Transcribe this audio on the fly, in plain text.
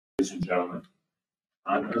Ladies and gentlemen,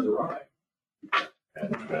 time has arrived.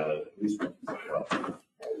 And at least a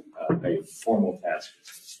formal task is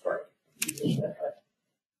to start.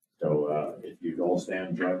 So if you'd all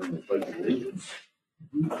stand, join me in the Pledge of Allegiance.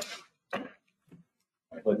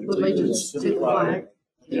 I pledge Allegiance to the flag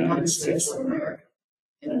of the United States of America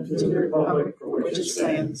and to the republic for which it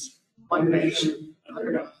stands, one nation,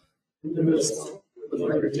 under God, indivisible, with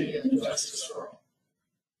liberty and justice for all.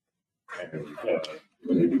 And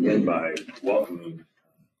let me begin by welcoming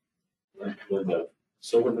Linda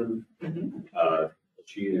Silverman.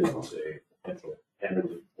 She is a potential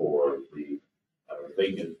candidate for the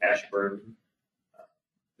vacant Ashburn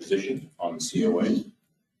position on COA.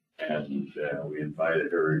 And we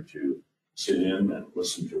invited her to sit in and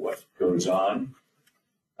listen to what goes on.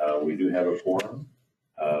 We do have a quorum.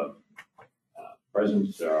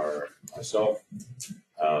 Present are myself,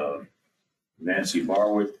 Nancy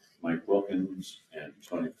Barwick, Mike Wilkins, and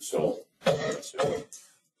Tony Fasol. So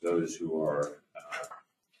those who are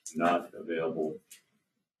not available,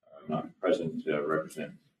 not present,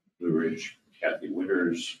 represent Blue Ridge, Kathy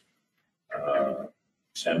Winters,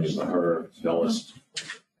 Sammy Maher, Phyllis,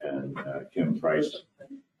 and Kim Price,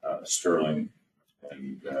 Sterling,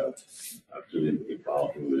 and Julian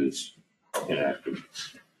Iqbal, who is inactive.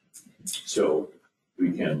 So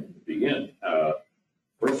we can begin.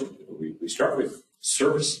 First, we start with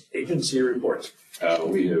service agency reports.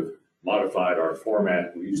 We have modified our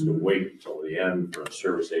format. We used to wait until the end for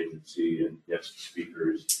service agency and guest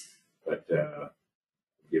speakers, but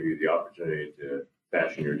give you the opportunity to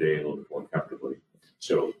fashion your day a little bit more comfortably.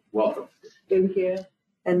 So welcome. Thank you.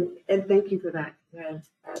 And thank you for that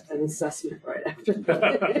an assessment right after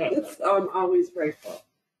that. So I'm always grateful.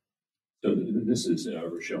 So this is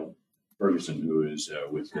Rochelle Ferguson, who is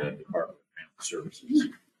with the Department of Family Services.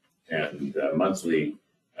 And monthly,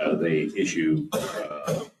 they issue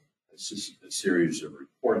a series of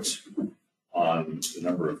reports on the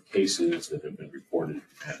number of cases that have been reported and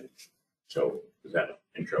managed. So with that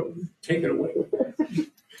intro, take it away.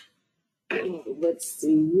 Let's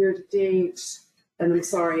see, year to date. And I'm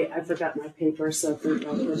sorry, I forgot my paper, so for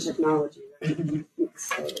technology. Right?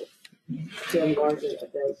 So to enlarge it a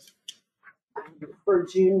bit. For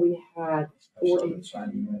June, we had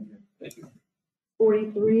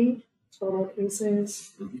 43 total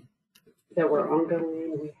cases that were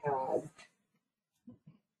ongoing. We had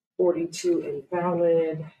 42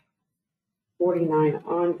 invalid, 49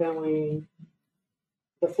 ongoing.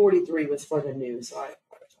 The 43 was for the new, so I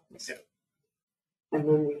apologize. Yeah. And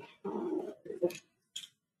then we had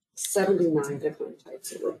 79 different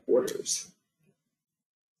types of reporters.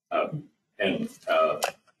 And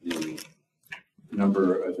the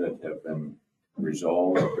number that have been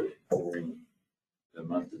resolved during the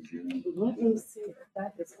month of June. Let me see if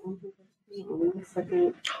that is on here. Hold on 1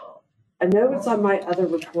 second. I know it's on my other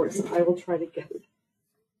reports, and I will try to get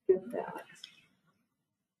that.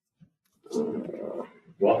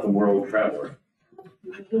 Welcome, world traveler.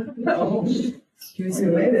 No, excuse me,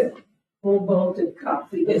 made it. Full bolted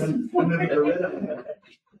coffee. Excuse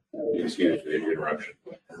the interruption.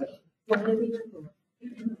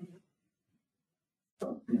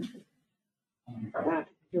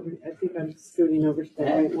 I think I'm scooting over to the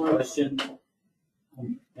right one. Question.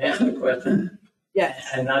 Ask a question.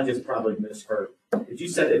 Yes. And I just probably misheard. Did you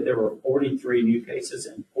say that there were 43 new cases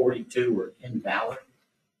and 42 were invalid?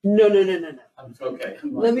 No. Okay.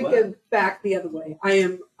 Let me go back the other way.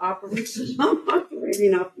 I'm operating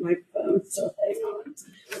off my phone, so hang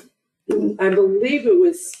on. I believe it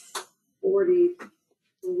was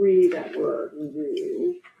 43 that were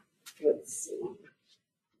new. Let's see.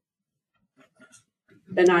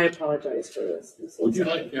 And I apologize for this. Would you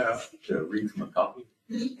like to read from a copy?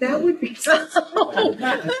 That would be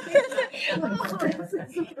And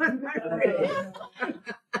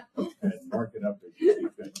mark it up as you see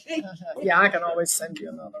fit. Yeah, I can always send you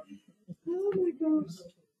another. Oh my gosh.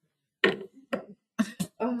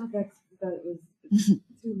 Oh, that was too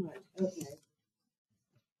much. Okay.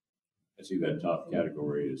 I see that top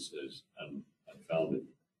category is unfounded.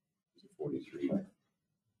 43.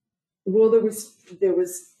 Well, there was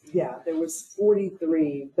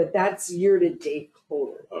 43, but that's year to date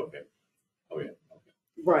total. Okay. Oh yeah. Okay.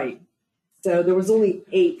 Right. So there was only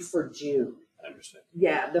 8 for June. I understand.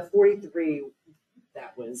 Yeah, the 43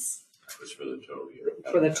 that was for the total year.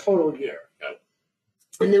 for the total year. Got it.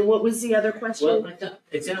 And then what was the other question? Well,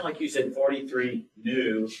 it sounded like you said 43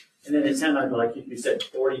 new, and then it sounded like you said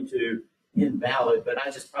 42 invalid, but I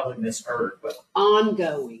just probably misheard. But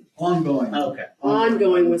ongoing. Okay.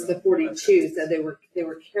 Ongoing was the 42, so they were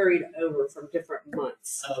carried over from different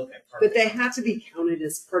months. Okay. Perfect. But they have to be counted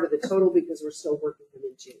as part of the total because we're still working them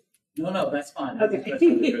in June. No, that's fine. Okay. That's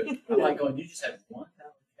really good. I'm like going, you just had one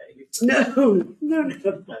okay. No.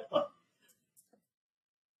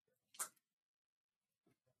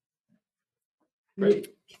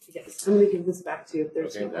 Great. Yes, I'm gonna give this back to you if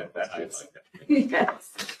there's. Okay, no that, I questions. like that.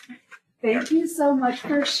 Yes. Thank you so much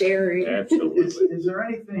for sharing. Absolutely. Is there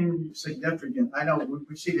anything significant? I know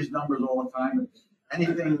we see these numbers all the time.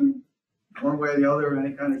 Anything one way or the other,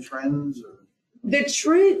 any kind of trends or? The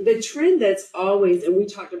trend that's always, and we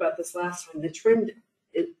talked about this last time, the trend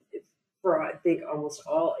for I think almost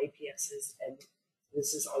all APSs, and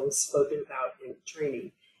this is always spoken about in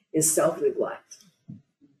training, is self-neglect.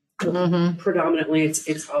 Predominantly, it's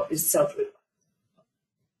self-neglect.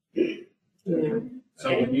 Yeah. So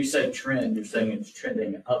when you say trend, you're saying it's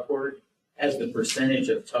trending upward as the percentage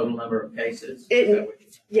of total number of cases? Is that what you're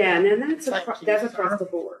saying? Yeah, and that's Thank you, that's sir. across the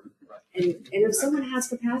board. And if someone has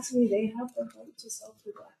capacity, they have the right to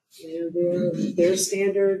self-neglect. You know, their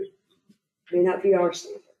standard may not be our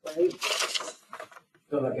standard, right?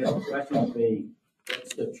 So I guess the question would be,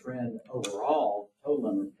 what's the trend overall, total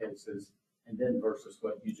number of cases, and then versus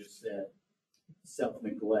what you just said,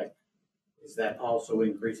 self-neglect? Is that also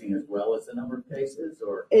increasing as well as the number of cases,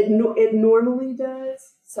 or? It normally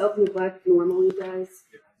does. Self-neglect normally does.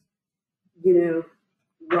 You know,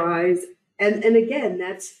 rise. And again,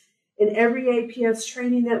 that's in every APS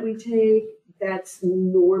training that we take, that's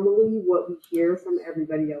normally what we hear from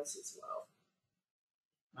everybody else as well.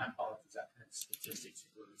 My apologies, I've had statistics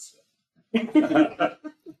words.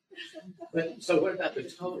 But, so what about the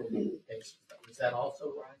total number of cases? Is that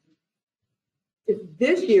also rising?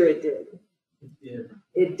 This year it did. Yeah.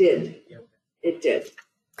 It did. Yeah. It did.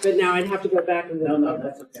 But now I'd have to go back and look. No,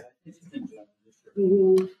 that's okay. It's just in general, just your-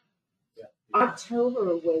 Mhm. yeah.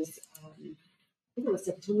 October was, I think it was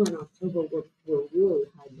September and October were really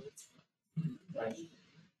high months. Right.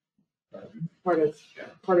 Part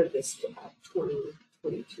of this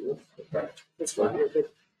 2022 fiscal year, but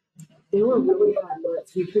they were really high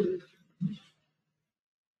months.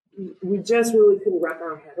 We just really couldn't wrap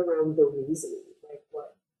our head around the reasoning, like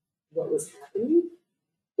what was happening.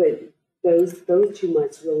 But those 2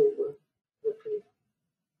 months really were pretty.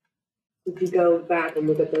 If you go back and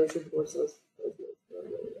look at those reports, those months were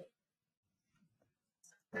really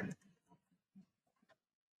good.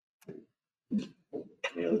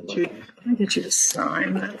 Any other Can I get you to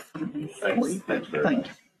sign that? Thanks very Thank much.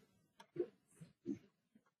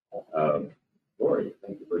 Lori,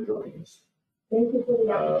 thank you for joining us. Thank you for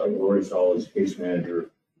the opportunity. Lori Saul is case manager of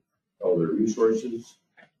Elder Resources.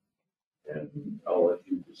 And I'll let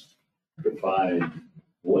you just define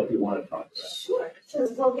what you want to talk about. Sure.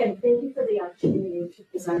 Well, again, thank you for the opportunity to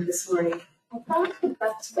present this morning. I thought the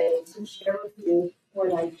best way to share with you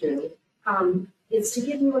what I do is to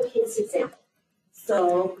give you a case example.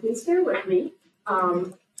 So please bear with me.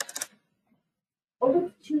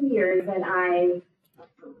 Over 2 years that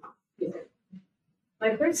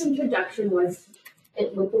my first introduction was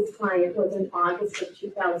with this client was in August of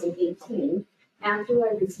 2018, after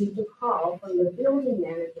I received a call from the building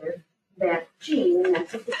manager that Jean, and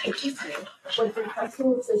that's what the patient's name, was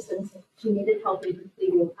requesting assistance. She needed help in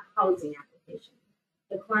completing a housing application.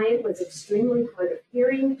 The client was extremely hard of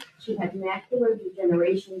hearing. She had macular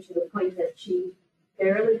degeneration to the point that she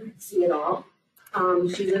barely could see at all.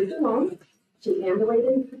 She lived alone. She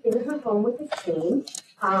ambulated in her home with a cane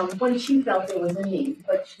when she felt there was a need,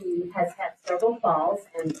 but she has had several falls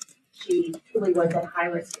and she truly was at high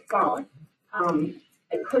risk of falling.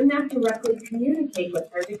 I could not directly communicate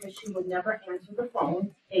with her because she would never answer the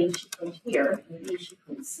phone. A, she couldn't hear, and B, she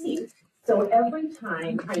couldn't see. So every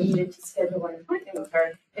time I needed to schedule an appointment with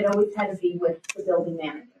her, it always had to be with the building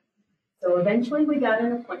manager. So eventually we got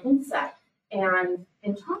an appointment set. And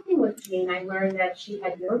in talking with Jean, I learned that she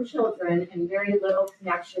had no children and very little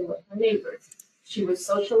connection with her neighbors. She was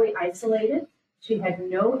socially isolated. She had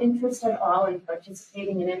no interest at all in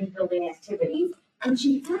participating in any building activities. And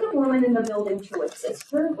she had a woman in the building to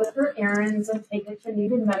assist her with her errands and take her to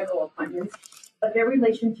needed medical appointments. But their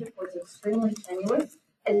relationship was extremely tenuous,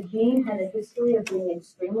 and Jean had a history of being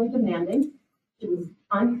extremely demanding. She was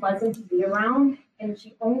unpleasant to be around, and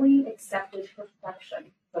she only accepted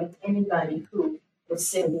perfection from anybody who was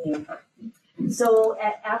sitting near her. So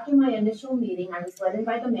after my initial meeting, I was led in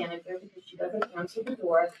by the manager because she doesn't answer the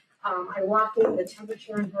door. I walked in, the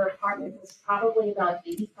temperature in her apartment was probably about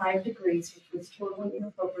 85 degrees, which was totally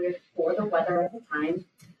inappropriate for the weather at the time.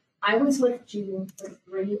 I was with Jean for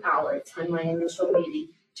 3 hours on my initial meeting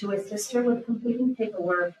to assist her with completing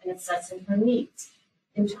paperwork and assessing her needs.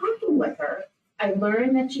 In talking with her, I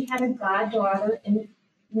learned that she had a goddaughter in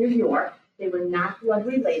New York. They were not blood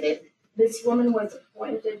related, This woman was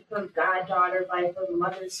appointed her goddaughter by her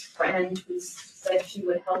mother's friend who said she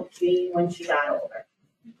would help Jean when she got older.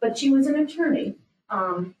 But she was an attorney,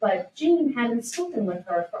 but Jean hadn't spoken with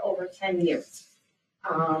her for over 10 years.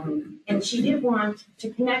 And she did want to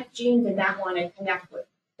connect, Jean did not want to connect with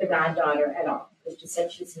the goddaughter at all, because she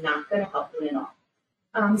said she's not going to help me at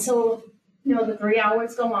all. So, the 3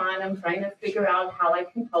 hours go on, I'm trying to figure out how I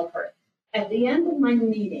can help her. At the end of my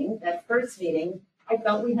meeting, that first meeting, I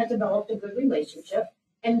felt we had developed a good relationship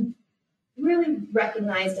and really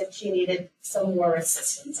recognized that she needed some more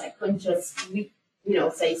assistance. I couldn't just,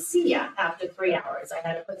 say, see ya after 3 hours. I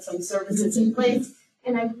had to put some services in place.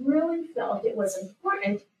 And I really felt it was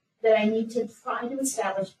important that I need to try to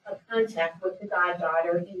establish a contact with the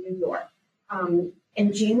goddaughter in New York.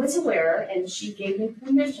 And Jean was aware, and she gave me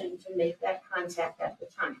permission to make that contact at the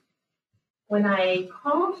time. When I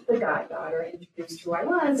called the goddaughter, introduced who I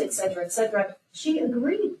was, et cetera, she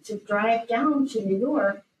agreed to drive down to New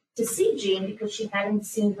York to see Jean because she hadn't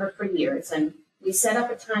seen her for years. And we set up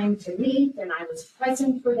a time to meet, and I was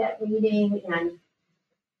present for that meeting, and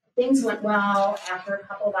things went well. After a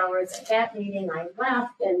couple of hours at that meeting, I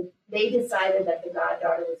left, and they decided that the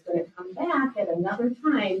goddaughter was going to come back at another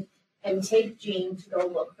time and take Jean to go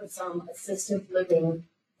look for some assisted living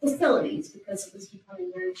facilities because it was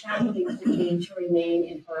becoming very challenging for Jean to remain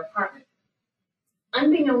in her apartment.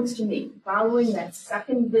 Unbeknownst to me, following that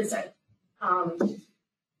second visit,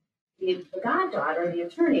 the goddaughter, the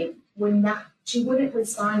attorney, she wouldn't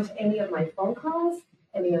respond to any of my phone calls,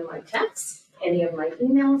 any of my texts, any of my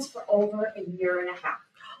emails for over a year and a half.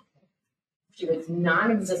 She was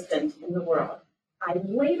non-existent in the world. I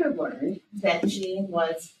later learned that Jean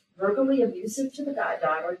was verbally abusive to the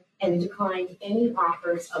goddaughter and declined any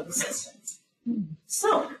offers of assistance.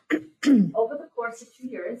 So, over the course of 2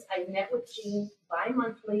 years, I met with Jean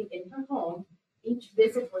bi-monthly in her home. Each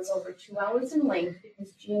visit was over 2 hours in length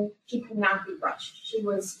because she could not be rushed. She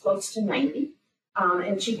was close to 90,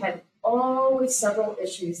 and she had always several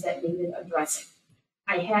issues that needed addressing.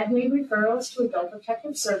 I had made referrals to Adult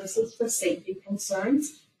Protective Services for safety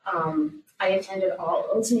concerns. I attended all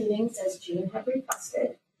those meetings as Jean had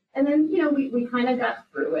requested. And then, we kind of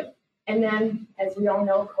got through it. And then, as we all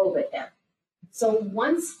know, COVID hit. So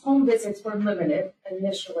once home visits were limited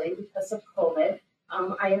initially because of COVID,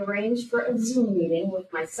 I arranged for a Zoom meeting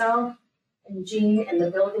with myself and Jean and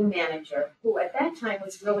the building manager, who at that time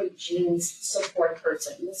was really Jean's support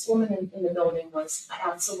person. This woman in the building was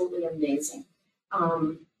absolutely amazing.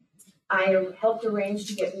 I helped arrange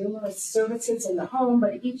to get numerous services in the home,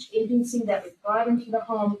 but each agency that was brought into the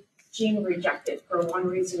home, Jean rejected for one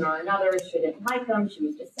reason or another. She didn't like them. She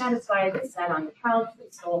was dissatisfied. They sat on the couch. They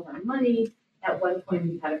stole her money. At one point,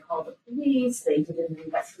 we had to call the police. They did an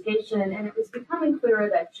investigation, and it was becoming clearer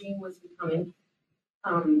that Jean was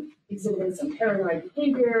exhibiting some paranoid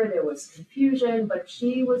behavior. There was confusion, but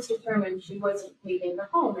she was determined she wasn't leaving the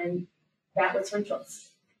home, and that was her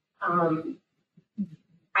choice.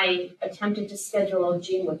 I attempted to schedule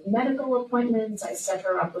Jean with medical appointments. I set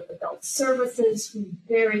her up with adult services, who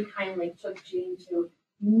very kindly took Jean to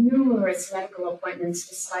numerous medical appointments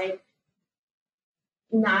despite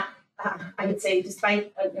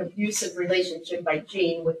despite an abusive relationship by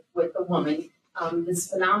Jean with the woman. This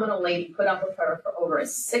phenomenal lady put up with her for over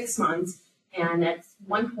 6 months. And at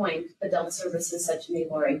one point, adult services said to me,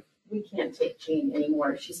 "Lori, we can't take Jean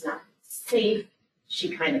anymore. She's not safe.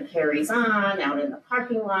 She kind of carries on out in the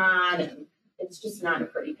parking lot, and it's just not a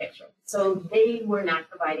pretty picture." So they were not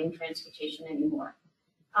providing transportation anymore.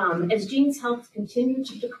 As Jean's health continued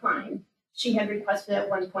to decline, she had requested at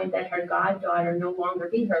one point that her goddaughter no longer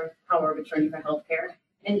be her power of attorney for health care,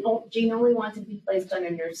 and Jean only wanted to be placed on a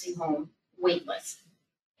nursing home wait list.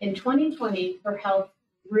 In 2020, her health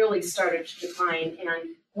really started to decline,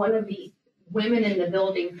 and one of the women in the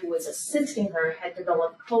building who was assisting her had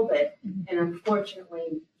developed COVID, and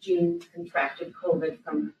unfortunately, Jean contracted COVID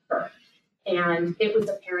from her. And it was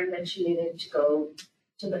apparent that she needed to go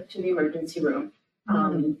to the emergency room.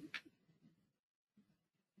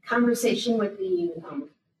 Conversation with the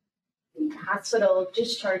hospital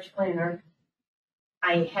discharge planner,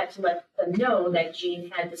 I had to let them know that Jean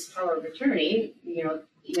had this power of attorney,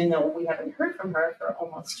 even though we haven't heard from her for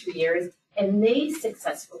almost 2 years. And they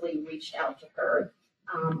successfully reached out to her.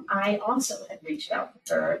 I also had reached out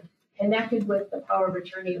to her, connected with the power of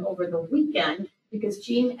attorney over the weekend, because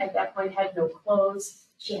Jean at that point had no clothes.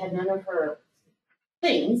 She had none of her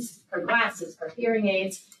things, her glasses, her hearing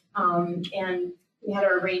aids, and we had to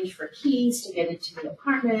arrange for keys to get into the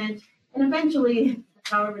apartment. And eventually, the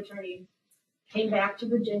power of attorney came back to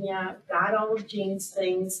Virginia, got all of Jean's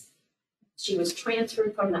things. She was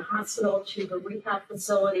transferred from the hospital to the rehab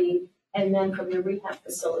facility. and then from the rehab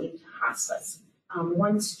facility to hospice.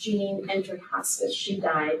 Once Jean entered hospice, she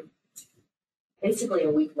died basically a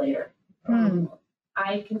week later.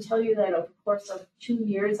 I can tell you that over the course of 2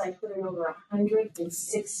 years, I put in over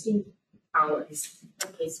 160 hours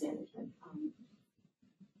of case management.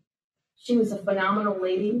 She was a phenomenal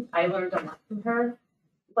lady. I learned a lot from her,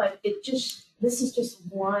 but this is just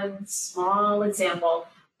one small example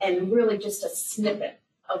and really just a snippet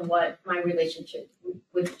of what my relationship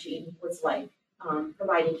with Jean was like,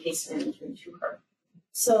 providing case management to her.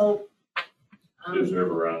 So. Deserve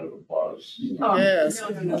a round of applause. Oh, Yes.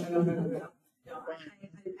 No.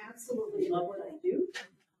 I absolutely love what I do,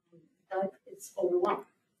 but it's overwhelming.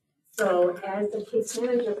 So as the case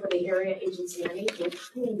manager for the area agency on aging,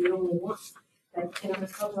 I am the only one that can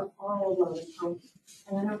cover all of Loudoun County.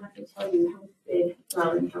 And I don't have to tell you how big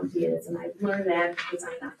Loudoun County is, and I've learned that because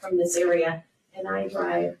I'm not from this area, and I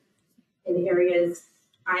drive in areas.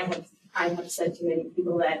 I have said to many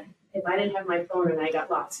people that if I didn't have my phone and I got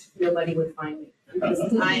lost, nobody would find me. Because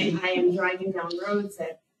I am driving down roads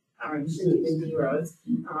that shouldn't even be roads.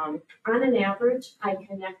 On an average, I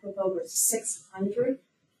connect with over 600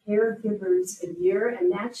 caregivers a year,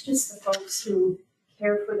 and that's just the folks who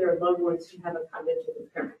care for their loved ones who have a cognitive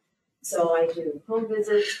impairment. So I do home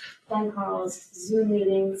visits, phone calls, Zoom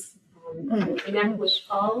meetings. I connect with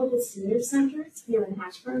all of the senior centers here in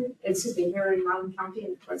here in Loudoun County,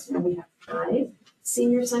 and of course now we have 5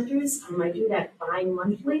 senior centers. I do that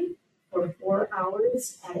bi-monthly for 4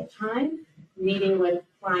 hours at a time, meeting with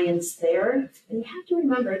clients there. And you have to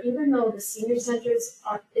remember, even though the senior centers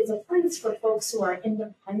is a place for folks who are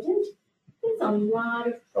independent, there's a lot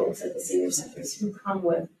of folks at the senior centers who come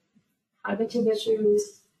with cognitive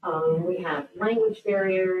issues. We have language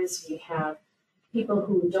barriers. We have people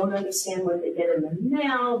who don't understand what they get in the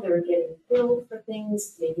mail. They're getting billed for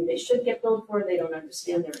things maybe they should get billed for. They don't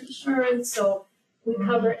understand their insurance. So we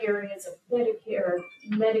cover areas of Medicare,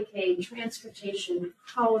 Medicaid, transportation,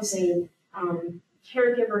 housing,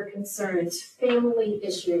 caregiver concerns, family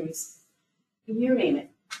issues, you name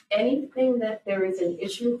it. Anything that there is an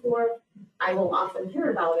issue for, I will often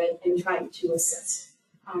hear about it and try to assist.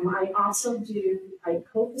 I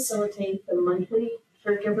co-facilitate the monthly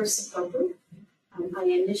caregiver support group. I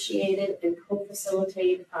initiated and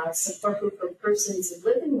co-facilitate a support group for persons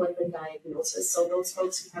living with a diagnosis. So those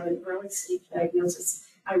folks who have an early stage diagnosis,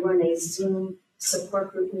 I run a Zoom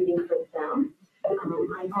support group meeting for them.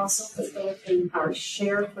 I also facilitate our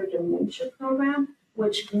Share for Dementia program,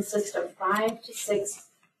 which consists of 5 to 6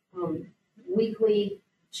 weekly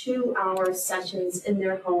 2-hour sessions in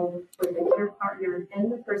their home with the care partner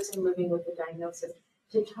and the person living with the diagnosis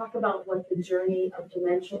to talk about what the journey of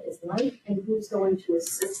dementia is like and who's going to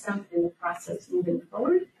assist them in the process moving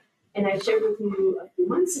forward. And I shared with you a few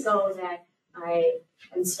months ago that I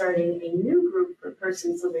am starting a new group for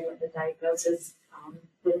persons living with a diagnosis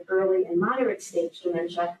with early and moderate stage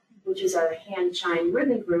dementia, which is our hand chime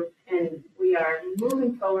rhythm group, and we are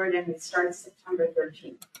moving forward, and it starts September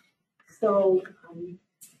 13th. So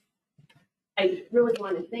I really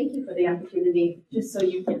want to thank you for the opportunity, just so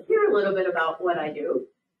you can hear a little bit about what I do.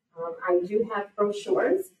 I do have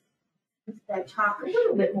brochures that talk a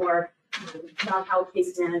little bit more about how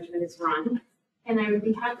case management is run, and I would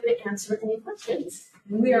be happy to answer any questions.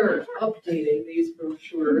 We are updating these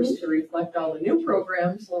brochures to reflect all the new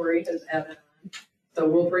programs Lori has added on. So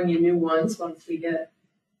we'll bring you new ones once we get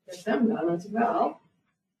them done as well.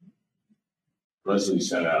 Leslie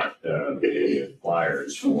sent out the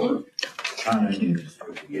flyers for times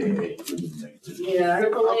for the AA. Yeah,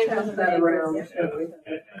 I'll pass that around.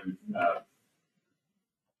 And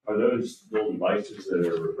are those little devices that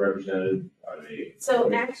are represented, are they?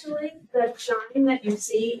 So actually, the chime that you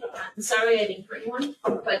see, I'm sorry I didn't bring one,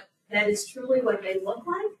 but that is truly what they look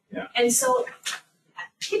like. Yeah. And so,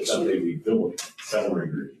 Thought they'd be bell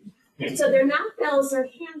ringers. so they're not bells, they're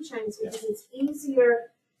hand chimes because it's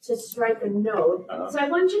easier to strike a note. So I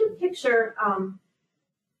want you to picture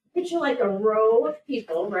like a row of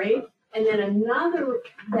people, right? And then another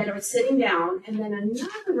that are sitting down, and then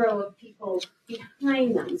another row of people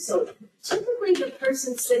behind them. So typically the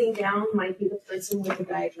person sitting down might be the person with the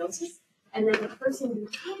diagnosis, and then the person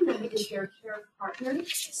behind them is their care partner.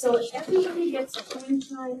 So everybody gets a hand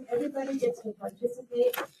chime, everybody gets to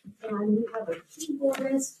participate, and we have a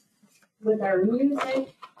keyboardist with our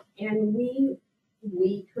music, and we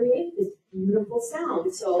create this beautiful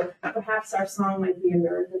sound. So perhaps our song might be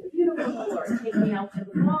America the Beautiful or Take Me Out to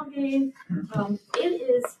the Ball Game. It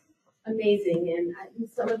is amazing, and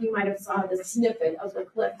some of you might have saw the snippet of the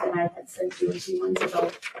clip that I had sent you a few months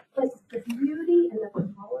ago. But the beauty and the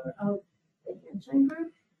power of the hand chime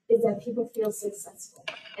group is that people feel successful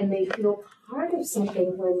and they feel part of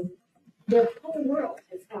something when their whole world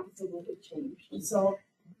has absolutely changed. And so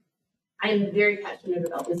I'm very passionate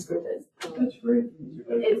about this group. That's great.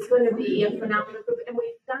 It's going to be a phenomenal group, and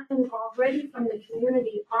we've gotten already from the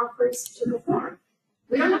community offers to perform.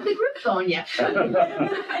 We don't have the group going yet.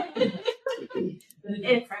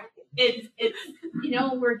 It's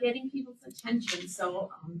we're getting people's attention.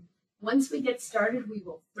 So once we get started, we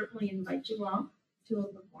will certainly invite you all to a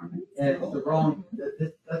performance. And it's the wrong,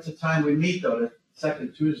 that's the time we meet though, the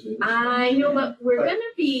second Tuesday. I know, but we're going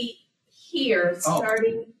to be here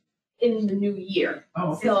starting in the new year.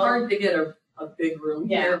 Oh, It's hard to get a big room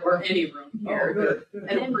here or any room here good.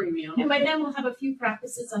 at a premium. And by then we'll have a few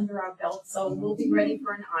practices under our belt, so we'll be ready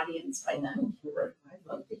for an audience by then. I'd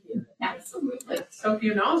love to hear it. Absolutely. So if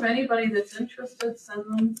you know of anybody that's interested, send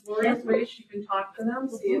them Lori's way. You can talk to them,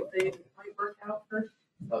 see if they might work out for.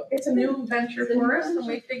 It's a new venture for us, and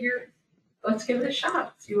we figure, let's give it a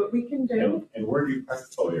shot, see what we can do. And where do you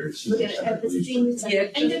practice? Oh, you're We're gonna have the senior center. Yeah,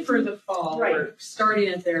 And just for the fall, Right. we're starting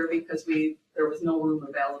it there because there was no room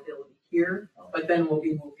availability here, but then we'll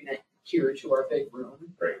be moving it here to our big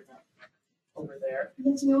room. Great. Over there.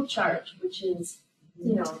 there's no charge, which is,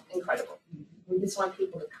 incredible. We just want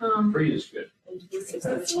people to come Free is good. and be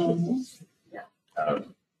successful.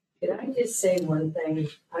 Could I just say one thing?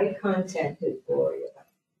 I contacted Gloria about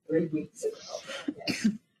 3 weeks ago.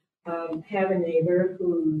 Have a neighbor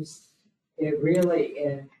who's really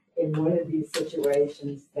in one of these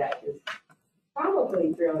situations that is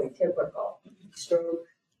probably fairly typical. Stroke,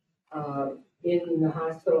 in the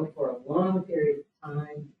hospital for a long period of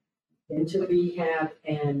time, into rehab,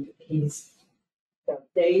 and the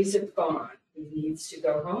days have gone. He needs to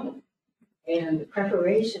go home. And the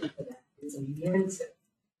preparation for that is immense.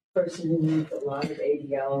 Person who needs a lot of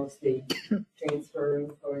ADLs, the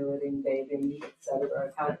transferring, toileting, bathing, et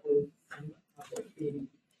cetera, help with other feeding.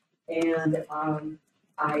 And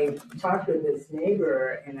I talked with this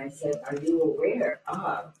neighbor and I said, are you aware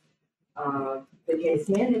of the case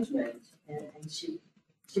management? And she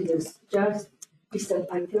was just, she said,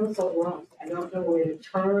 I feel so lost. I don't know where to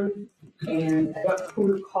turn and I don't know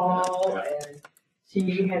who to call. And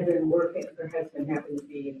she had been working, her husband happened to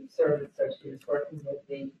be in service, so she was working with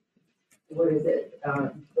the,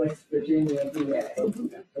 West Virginia VA,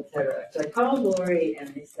 et cetera. So I called Lori and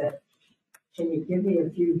I said, can you give me a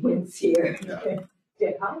few hints here to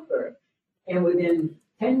help her? And within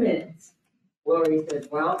 10 minutes, Lori said,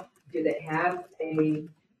 well, do they have a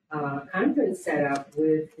conference set up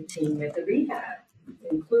with the team at the rehab,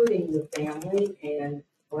 including the family and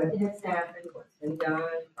what has happened, what's been done,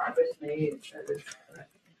 progress made, et cetera, et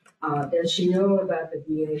cetera. Does she know about the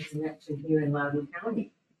VA connection here in Loudoun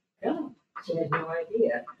County? No, she had no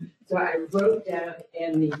idea. So I wrote down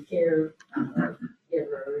and the care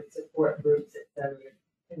giver support groups, et cetera.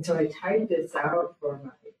 And so I typed this out for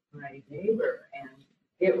my neighbor, and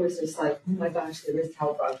it was just like, oh my gosh, there is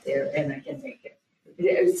help out there, and I can make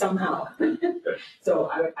it somehow. So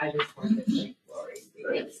I just wanted to thank Lori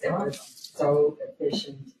because it was so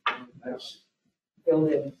efficient and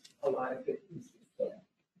building a lot of good pieces there.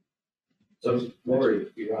 So Lori,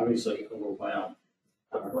 you're obviously overwhelmed.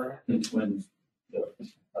 What happens when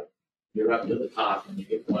you're up to the top and you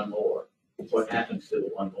get one more? What happens to the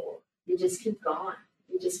one more? You just keep going.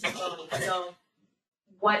 So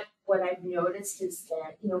what I've noticed is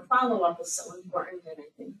that, follow-up is so important, and I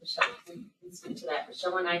think Michelle can speak to that.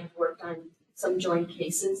 Michelle and I have worked on some joint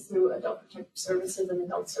cases through Adult Protective Services and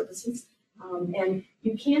Adult Services. And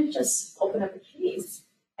you can't just open up a case.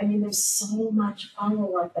 I mean, there's so much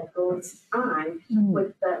follow-up that goes on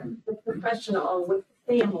with the professional, with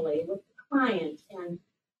the family, with the client. And,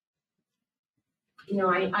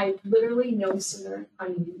 I literally no sooner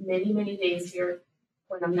on many, many days here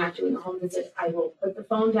when I'm not doing a home visit, I will put the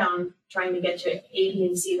phone down trying to get to A, B,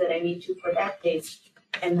 and C that I need to for that case.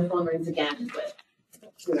 And the phone rings again with,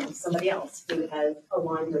 somebody else who has a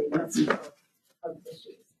laundry list of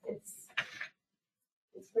issues.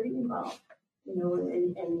 It's pretty involved, and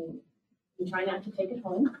you try not to take it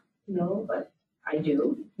home, but I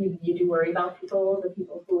do. You do worry about the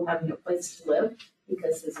people who have no place to live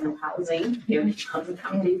because there's no housing here in Loudoun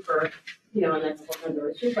County for, and that's a whole other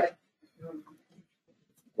issue, but.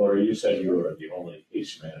 Laura, you said you were the only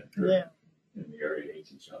case manager in the area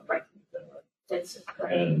agency. Right. That's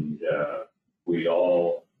right. And we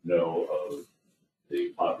all know of the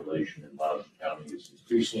population in Loudoun County is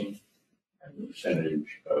increasing, and the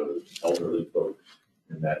percentage of elderly folks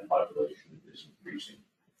in that population is increasing.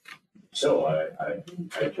 So I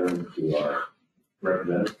turn to our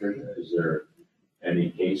representative. Is there any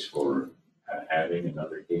case for having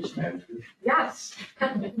another case manager? Yes,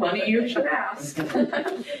 funny you should ask.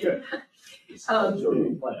 Good. Um, Sort of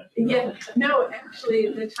a plan. Yeah, no, actually,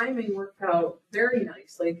 the timing worked out very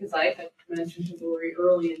nicely, because I had mentioned to Lori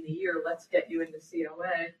early in the year, let's get you into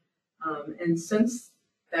COA. And since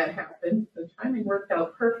that happened, the timing worked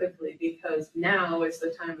out perfectly, because now is the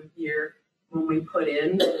time of year when we put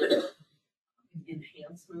in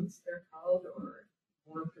enhancements, they're called, or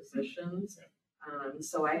more positions.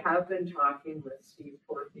 So I have been talking with Steve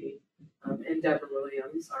Torpey and Deborah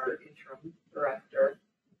Williams, our interim director,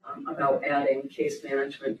 about adding case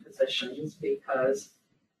management positions, because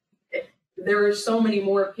there are so many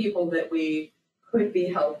more people that we could be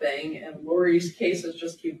helping, and Lori's cases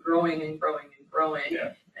just keep growing and growing and growing.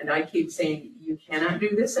 Yeah. And I keep saying, you cannot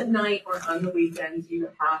do this at night or on the weekends, you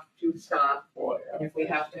have to stop. Boy, And if we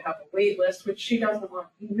have to have a wait list, which she doesn't want,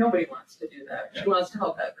 nobody wants to do that. She wants to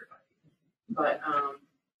help everybody. But,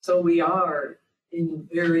 so we are in the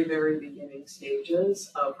very, very beginning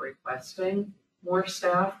stages of requesting more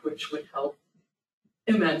staff, which would help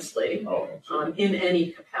immensely in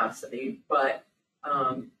any capacity. But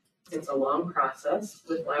it's a long process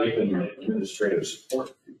with Loudoun even County. administrative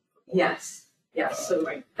support. Yes, yes, so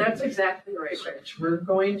that's exactly right, Rich. We're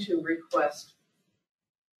going to request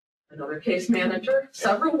another case manager.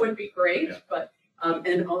 Several would be great, Yeah. but,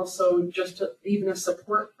 and also just even a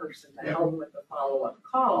support person to help with the follow-up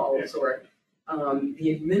calls, or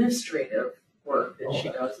the administrative work that she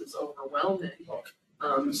does is overwhelming.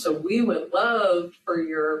 So we would love for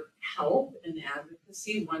your help and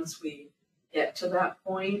advocacy once we get to that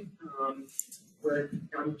point.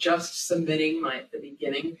 I'm just submitting the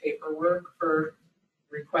beginning paperwork for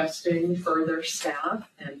requesting further staff,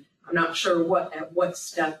 and I'm not sure at what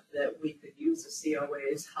step that we could use the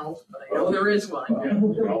COA's help, but I know there is one. Yeah,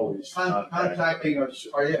 we can always Contacting us,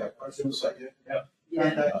 oh yeah, I was gonna say, yeah.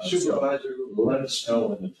 Contact supervisor. Let us know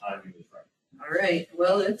when the timing is right. All right,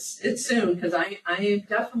 well, it's soon, because I am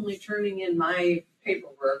definitely turning in my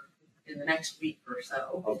paperwork in the next week or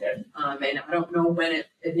so. Okay. And I don't know when it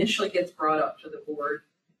initially gets brought up to the board,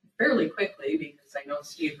 fairly quickly, because I know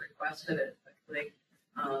Steve requested it quickly.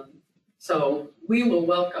 So we will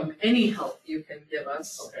welcome any help you can give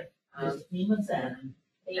us. Okay.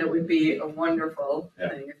 It would be a wonderful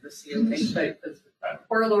thing if the COA site, because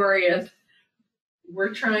poor Lori is,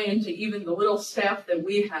 we're trying to, even the little staff that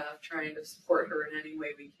we have, trying to support her in any way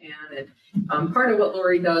we can. And part of what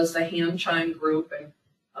Lori does, the hand chime group, and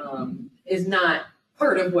is not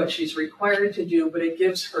part of what she's required to do, but it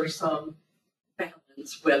gives her some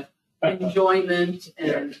balance with enjoyment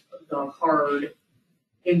and the hard,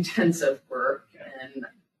 intensive work. And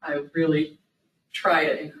I really try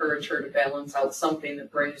to encourage her to balance out something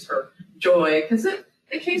that brings her joy, because the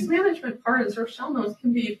case management part, as Rochelle knows,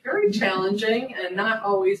 can be very challenging and not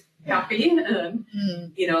always happy. And,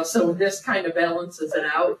 so this kind of balances it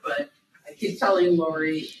out. But I keep telling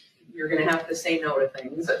Lori, you're going to have to say no to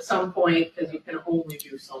things at some point, because you can only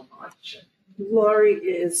do so much. Lori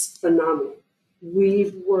is phenomenal.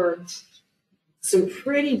 We've worked some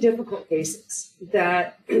pretty difficult cases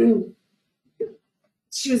that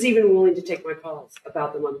she was even willing to take my calls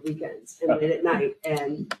about them on weekends and late at night,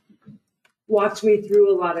 and walked me through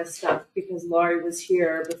a lot of stuff, because Lori was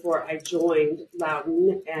here before I joined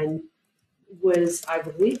Loudoun and was, I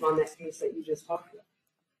believe, on that case that you just talked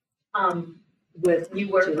about. With You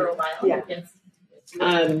worked for a while? Yeah.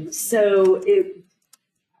 Yes. So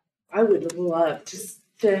I would love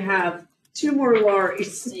to have two more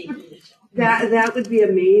Loris. That would be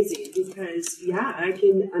amazing, because I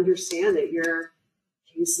can understand that your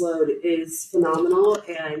caseload is phenomenal.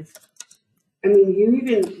 And I mean, you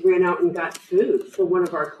even ran out and got food for one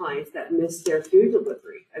of our clients that missed their food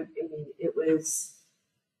delivery. I mean,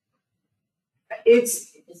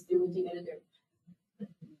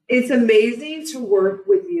 it's amazing to work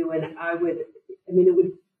with you, and I would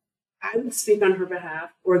speak on her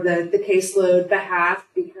behalf, or the caseload behalf,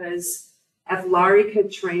 because if Laurie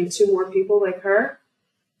could train two more people like her,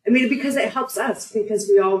 I mean, because it helps us, because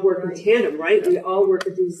we all work in tandem, right? We all work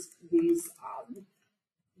at these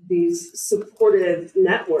supportive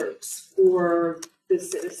networks for the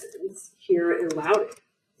citizens here in Loudoun.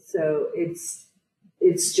 So it's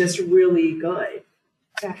just really good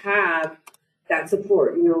to have that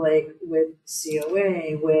support, like with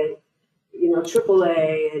COA, with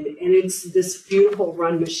AAA, and it's this beautiful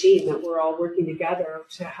run machine that we're all working together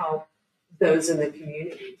to help those in the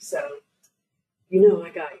community. So, I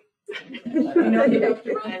got you.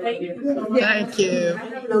 Thank you so much. Thank you. I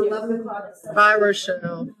have an 11 o'clock. Bye,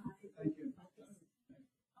 Rochelle. Thank you.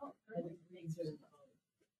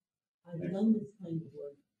 I've done this kind of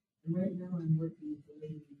work, and right now I'm working with the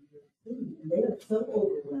lady in New York And they are so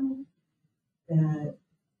overwhelmed that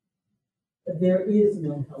there is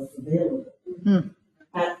no help available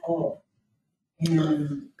at all.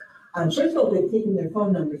 And first of all, they've taken their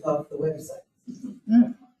phone numbers off the website.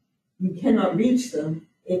 You cannot reach them.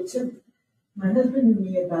 It took my husband and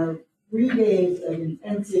me about 3 days of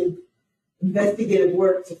intensive investigative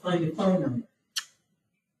work to find a phone number.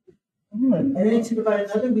 And then it took about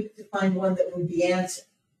another week to find one that would be answered.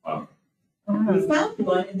 Wow. We found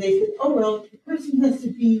one and they said, oh, well, the person has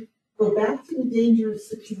to go back to the dangerous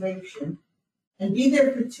situation and be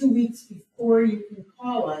there for 2 weeks before you can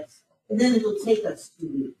call us, and then it'll take us 2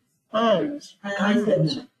 weeks. And I said,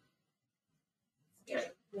 no. Yeah,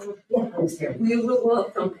 I was scared. We will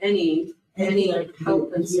welcome any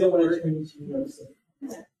help and You don't want to support. turn into nurses.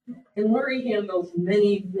 And Lori handles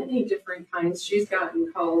many, many different kinds. She's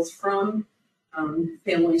gotten calls from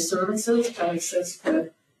family services to assist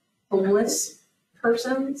with homeless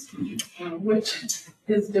persons, which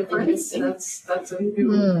is different. That's a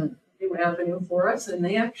new avenue for us. And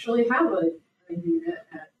they actually have a unit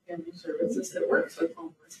at family services that works with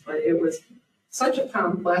homeless. But it was such a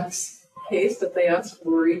complex case that they asked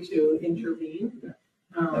Lori to intervene.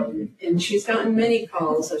 And she's gotten many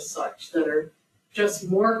calls as such that are just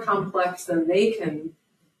more complex than they can,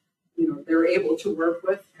 they're able to work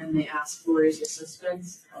with, and they ask Lori's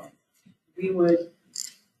assistance. We would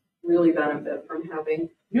really benefit from having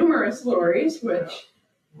numerous Loris, which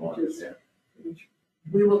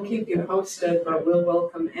we will keep you posted, but we'll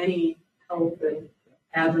welcome any help and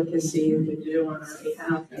advocacy you can do on our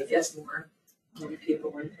behalf to get more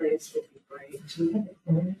people in place would be great.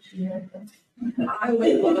 I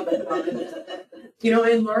would love it.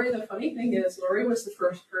 And Lori, the funny thing is, Lori was the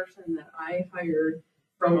first person that I hired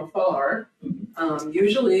from afar.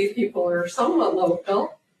 Usually people are somewhat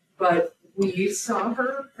local, but we saw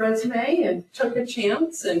her resume and took a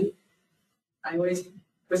chance, and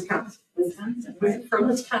Wisconsin, from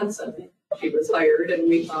Wisconsin. She was hired, and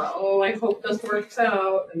we thought, oh, I hope this works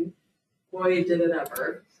out, and boy, did it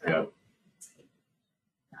ever. Yeah.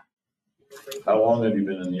 How long have you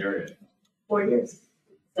been in the area? 4 years.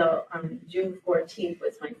 So June 14th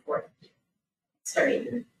was my 4th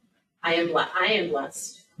starting. I am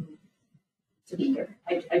blessed to be here.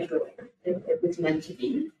 I grew here. It was meant to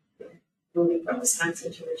be. Moving from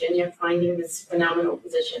Wisconsin to Virginia, finding this phenomenal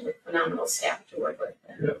position with phenomenal staff to work with.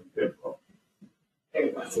 Yeah. Well, Very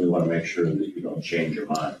blessed. we want to make sure that you don't change your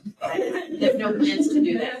mind. There's no plans to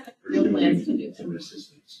do that. No plans to do that. Some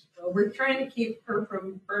assistance. So we're trying to keep her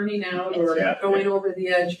from burning out or Yeah. going over the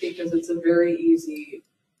edge, because it's a very easy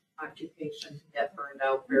occupation to get burned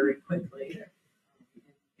out very quickly.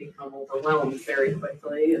 Become overwhelmed very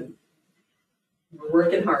quickly, and we're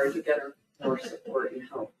working hard to get her more support and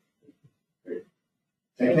help.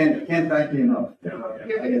 I can't thank you enough.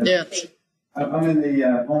 Yes. I'm in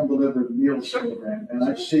the home delivered meals program, and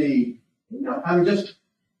I see, I'm just,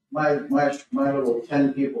 my little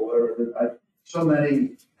 10 people, so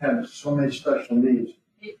many have so many special needs.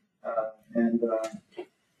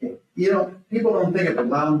 People don't think of a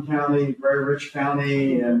Loudoun County, very rich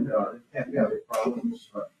county, and can't be other problems,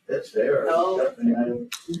 but it's there. No.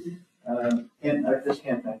 I just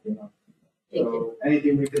can't thank you enough. Thank So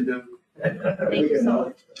anything we can do. Thank you so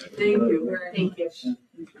much. Thank you very much. Thank you.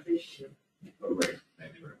 Appreciate it. Oh, great.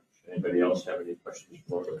 Thank you very much. Anybody else have any questions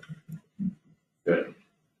for her? Good.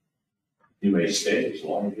 You may stay as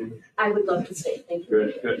long as you wish. I would love to stay. Thank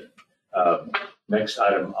you. Good. Next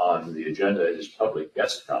item on the agenda is public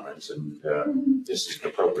guest comments, and this is an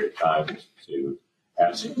appropriate time to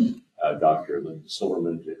ask Dr. Linda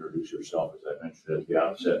Silverman to introduce herself. As I mentioned at the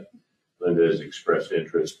outset, Linda has expressed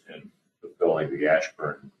interest in fulfilling the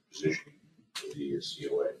Ashburn position for the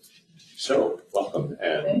COA. So, welcome,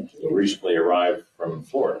 and you recently arrived from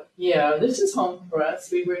Florida. Yeah, this is home for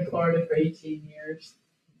us. We were in Florida for 18 years,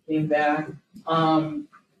 came back.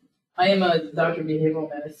 I am a doctor of behavioral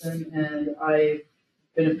medicine, and I've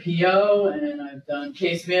been a PO, and I've done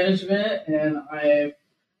case management, and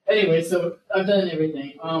so I've done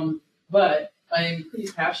everything. But I'm pretty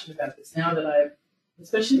passionate about this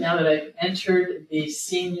especially now that I've entered the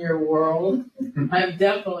senior world. I'm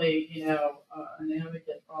definitely, an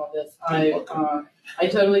advocate for all this. I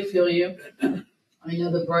totally feel you. I know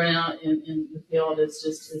the burnout in the field is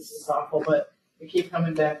just awful, but we keep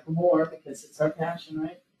coming back for more because it's our passion,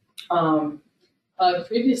 right?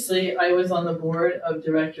 Previously, I was on the board of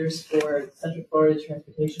directors for Central Florida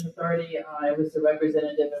Transportation Authority. I was the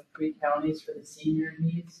representative of 3 counties for the senior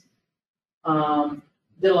needs.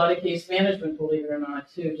 Did a lot of case management, believe it or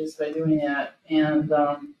not, too, just by doing that. And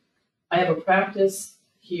I have a practice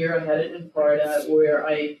here. I had it in Florida where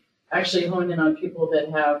I actually honed in on people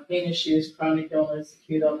that have pain issues, chronic illness,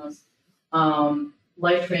 acute illness,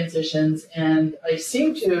 life transitions, and I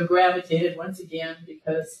seem to have gravitated once again,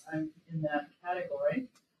 because I'm in that category,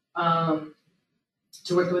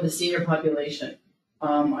 to working with the senior population.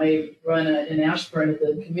 I run in Ashburn at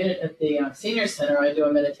the senior center. I do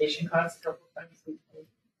a meditation class a couple of times a week.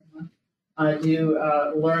 I do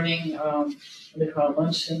learning, what they call it,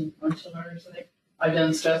 lunch and learners, I think. I've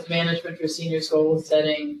done stress management for seniors, goal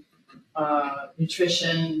setting,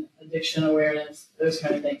 nutrition, addiction awareness, those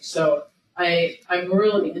kind of things. So I'm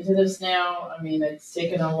really into this now. I mean, it's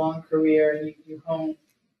taken a long career, and you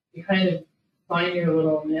kind of find your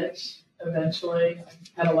little niche eventually. I've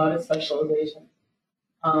had a lot of specialization.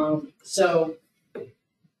 I'm thrilled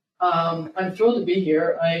to be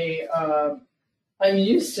here. I'm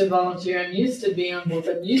used to volunteer. I'm used to being on board.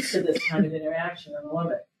 I'm used to this kind of interaction, and I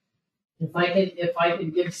love it. If I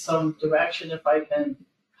can give some direction, if I can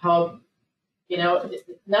help, it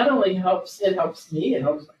not only helps me, it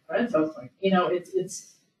helps my friends, helps my,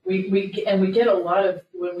 we get a lot of,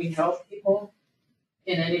 when we help people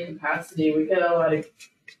in any capacity, we get a lot of,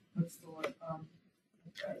 what's the word,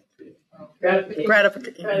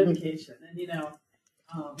 gratification, and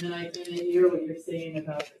I hear what you're saying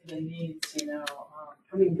about the needs.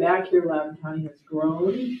 Coming back here, Loudoun County has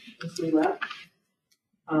grown since we left,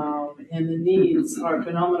 and the needs are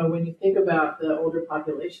phenomenal when you think about the older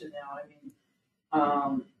population now. I mean,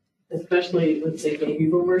 especially, let's say, baby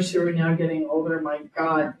boomers who are now getting older. My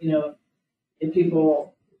God, the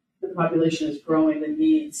population is growing, the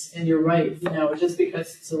needs, and you're right. Just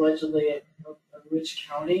because it's allegedly a rich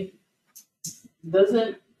county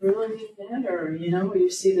doesn't really matter. You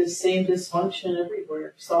see the same dysfunction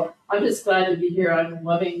everywhere. So I'm just glad to be here. I'm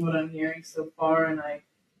loving what I'm hearing so far, and I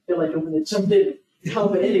feel like I'm going to jump in.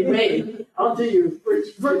 But anyway, I'll do your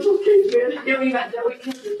virtual cake management. We can't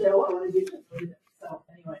do that. I want to do that. So,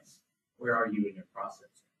 anyways. Where are you in your process?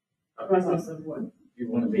 A process of what? You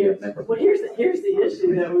want to be a member? Well, here's the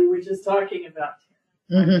issue that we were just talking about.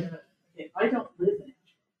 Mm-hmm. I don't live in Ashburn.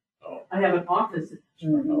 Oh. I have an office in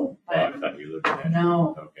Ashburn. Oh, I thought you lived in that.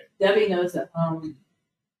 No. Okay. Debbie knows that. I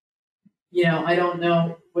don't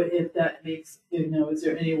know if that makes, is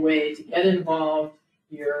there any way to get involved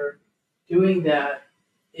here doing that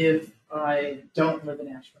if I don't live in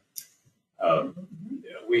Ashburn?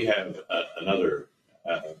 We have another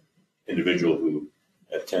individual who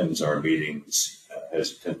attends our meetings,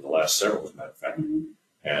 has attended the last several, as a matter of fact,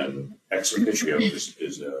 and ex officio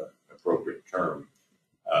is an appropriate term.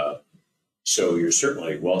 So you're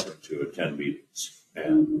certainly welcome to attend meetings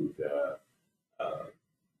and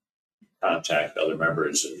contact other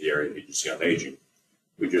members of the Area Agency on Aging.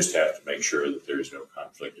 We just have to make sure that there's no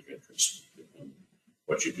conflict of interest in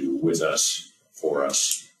what you do with us, for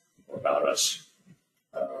us, or about us.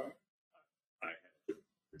 I have to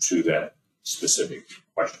pursue that specific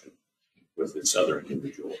question with this other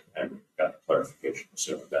individual and got clarification.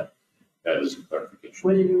 So that is a clarification.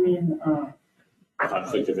 What do you mean?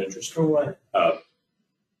 Conflict of interest. For what?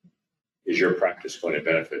 Is your practice going to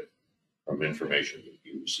benefit from information that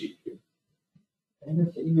you receive here?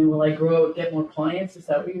 Benefit? You mean, will I get more clients? Is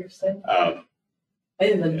that what you're saying?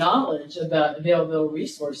 And the knowledge about available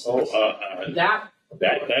resources. That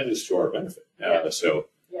is to our benefit. Yeah.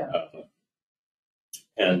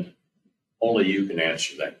 And only you can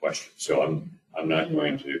answer that question. So I'm not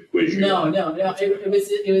going to quiz you. No.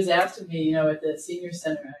 It was asked of me, at the senior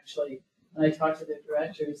center actually, and I talked to the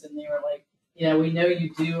directors, and they were like, we know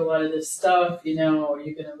you do a lot of this stuff. Are you going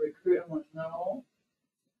to recruit? I'm like, no.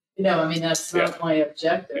 That's not my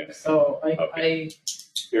objective. Yeah. So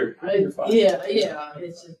You're fine. Yeah.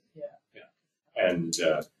 It's just, yeah. And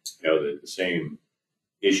the same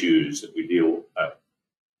issues that we deal,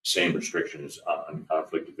 same restrictions on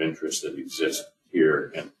conflict of interest that exist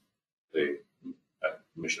here in the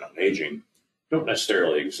Commission on Aging don't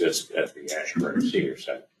necessarily exist at the Ashburn Senior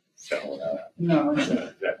Center. So No.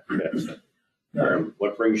 that's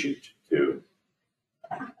what brings you to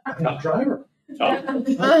I'm a driver. Tom? So,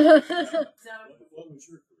 What was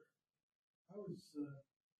your career? I was, I'm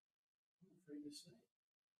afraid to say.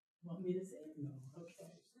 want me to say? No. Okay.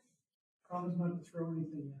 Promise not to throw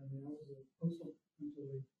anything at me. I was a postal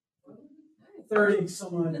employee. 30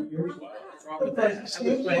 some odd years. Wow, what's wrong with that?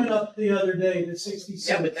 It went up the other day to 66.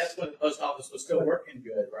 Yeah, but that's when the post office was still working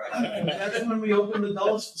good, right? That's when we opened the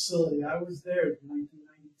Dulles facility. I was there in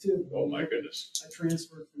 1992. Oh my goodness. I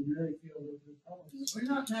transferred from Maryfield over to Dulles. We're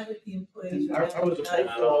not mad at the employees. I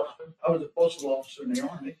was a postal officer in the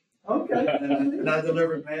Army, Okay. and I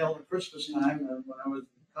delivered mail at Christmas time when I was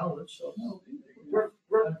in college, so we're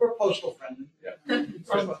postal friendly. Yeah.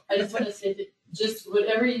 I just want to say that just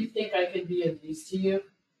whatever you think I could be of use to you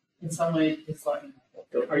in some way, just let me know.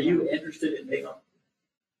 So are you interested in being on?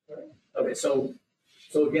 Okay, so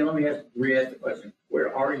again, let me re-ask the question.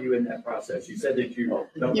 Where are you in that process? You said that you don't.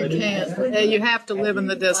 You live in the can't, district. you have to live in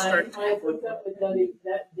the district. I hooked up with Debbie,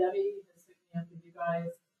 Debbie has hooked me up with you guys,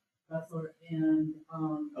 Russell, and,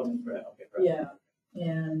 Oh, right, okay, right. yeah,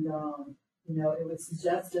 and, you know, it was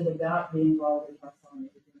suggested about being involved in Russell and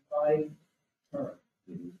everything by her.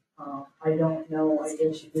 I don't know, I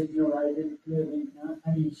guess you didn't know I didn't really,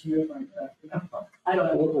 I mean, she was like that, you know, I don't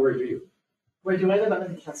know. Where do you? Where do I live? I'm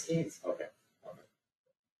in the Cascades. Okay.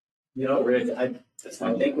 You know, Rich, I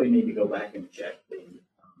think we need to go back and check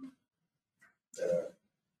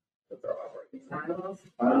what they're operating.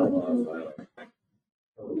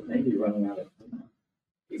 We may be running out of time.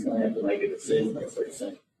 He's gonna have to make a decision or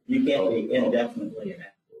something. You can't be indefinitely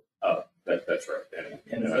inactive. That's right.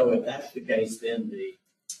 And so if that's the case, then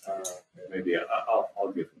Maybe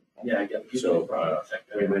I'll give them. yeah, I guess. So,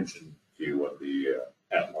 we mentioned to you what the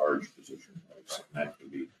at-large position was, and that can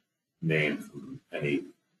be named from any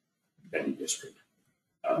district.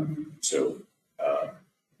 So,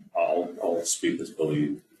 I'll speak with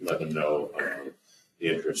Billy, let him know the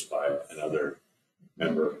interest by another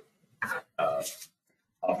member.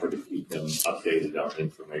 Offer to keep him updated on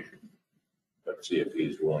information, but see if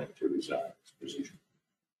he's willing to resign his position.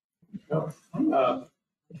 No,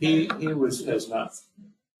 he has not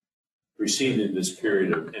preceded this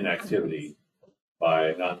period of inactivity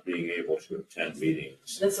by not being able to attend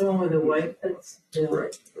meetings. That's the one with the white, that's.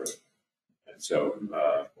 Correct. And so,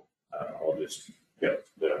 I'll just get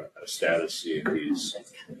the status, see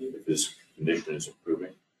if his condition is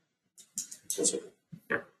improving.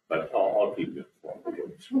 But I'll keep you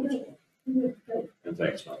informed. And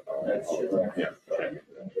thanks, Mike. Yeah.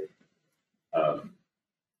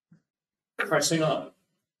 Pressing on.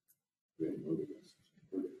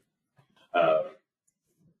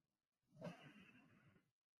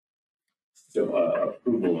 So,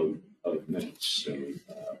 approval of minutes. So,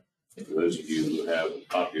 for those of you who have a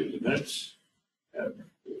copy of the minutes, have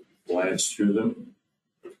glanced through them.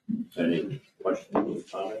 Any questions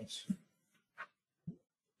or comments?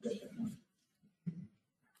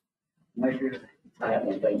 I have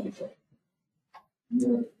one, thank you, sir.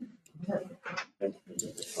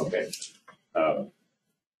 Okay.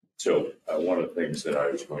 So one of the things that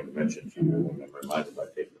I was going to mention to you, and I'm reminded by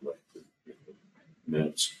taking a look at the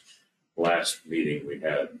minutes. Last meeting, we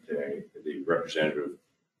had the representative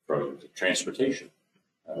from the transportation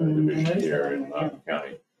division here in Loudoun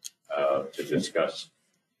County to discuss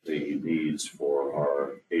the needs for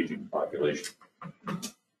our aging population.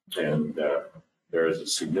 And there is a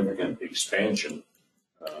significant expansion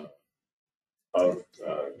of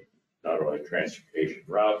not only transportation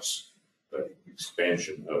routes, but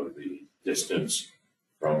expansion of the distance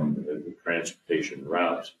from the transportation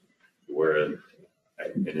route to where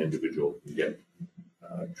an individual can get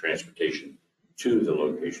transportation to the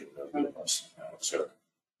location of the bus. So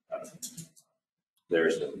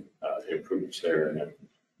there's some improvements there, and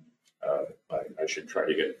I should try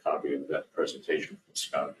to get a copy of that presentation from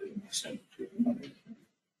Scott and send it to you.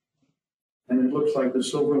 And it looks like the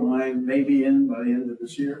silver line may be in by the end of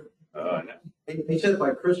this year. No. He said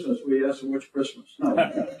by Christmas. We asked him which Christmas. No.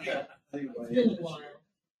 Anyway.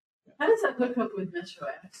 How does that hook up with Metro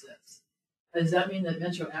Access? Does that mean that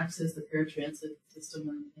Metro Access, the paratransit system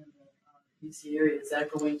in the DC area, is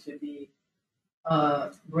that going to be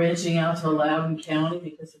branching out to Loudoun County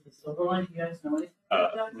because of the Silver Line? Do you guys know anything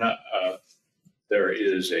about that? There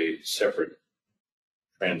is a separate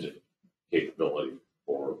transit capability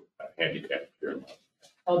for handicapped here in Loudoun.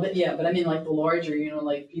 Oh, but yeah, but I mean like the larger,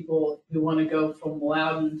 like people who want to go from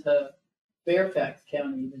Loudoun to Fairfax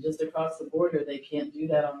County, but just across the border, they can't do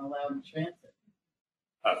that on the Loudoun Transit.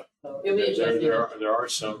 So it'll be interesting. There are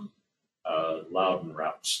some Loudoun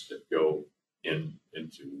routes that go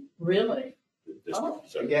into Really? the district.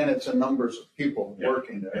 So, Again, it's the numbers of people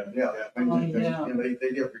working there. Yeah. Oh, yeah. You know,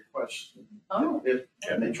 they get requests. Oh.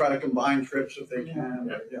 And they try to combine trips if they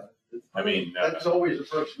can. Yeah. I mean, That's always a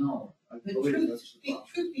personnel. I The believe that's the problem.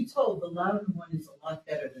 truth be told, the Loudoun one is a lot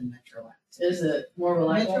better than Metro Access. Is it more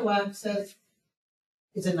reliable? Metro Access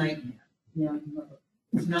is a nightmare. Yeah.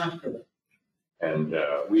 It's not good. and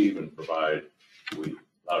Loudoun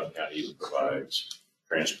County even provides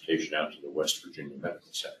transportation out to the West Virginia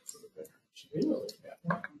Medical Center for the veterans. Really?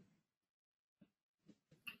 Yeah.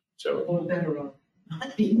 So, Or better off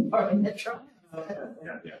not being part of Metro.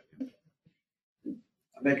 yeah.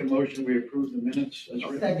 I make a motion, we approve the minutes as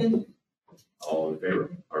written. Second, All in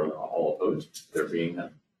favor, or all opposed? There being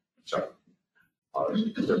none. Sorry.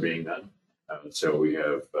 There being none. So we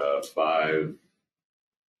have 5,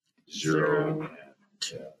 0, and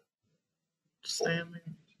Stanley.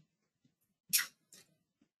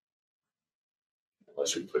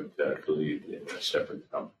 unless we put lead in a separate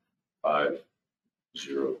column, 5,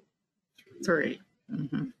 0, 3. 3.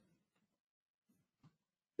 Mm-hmm.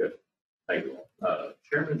 Good. Thank you.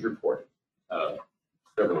 Chairman's report.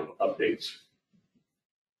 Several updates.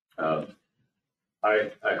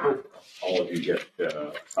 I hope all of you get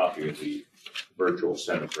a copy of the virtual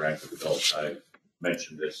Center for Active Adults. I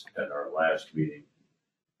mentioned this at our last meeting.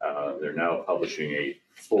 They're now publishing a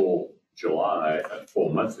full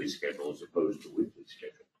monthly schedule as opposed to weekly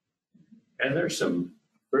schedule. And there's some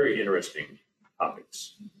very interesting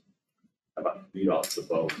topics about meat off the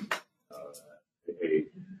bone.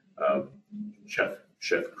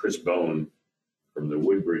 Chef Chris Bone from the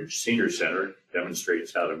Woodbridge Senior Center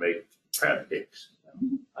demonstrates how to make crab cakes.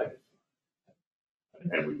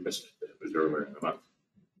 And we missed it. It was earlier in the month.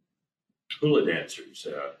 Hula dancers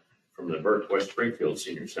from the Burke West Springfield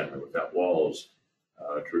Senior Center Without Walls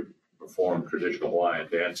to perform traditional Hawaiian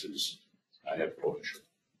dances. I have poetry.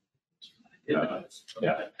 Yeah,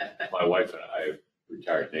 my wife and I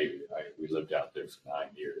retired Navy. We lived out there for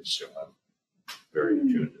 9 years, so I'm very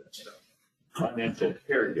attuned to that stuff. Financial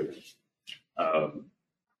caregiving.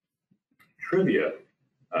 Trivia,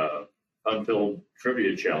 unfilled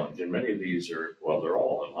trivia challenge, and many of these are, well, they're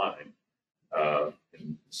all online.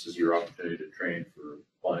 And this is your opportunity to train for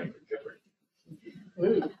applying for Jeopardy.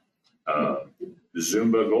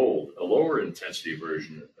 Zumba Gold, a lower intensity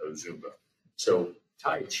version of Zumba. So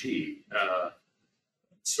Tai Chi,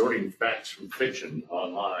 sorting facts from fiction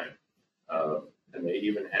online, and they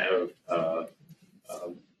even have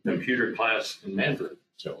computer class in Mandarin.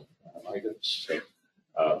 So I like it. So,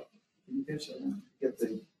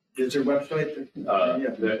 Is there a website?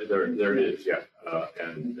 there it is, yeah.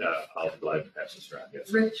 And I'll be glad to pass this around,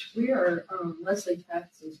 yes. Rich, we are, Leslie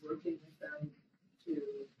Tax is working with them to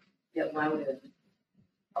get Loudon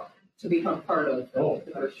to become part of the Oh,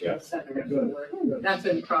 virtual yeah. center. Good. That's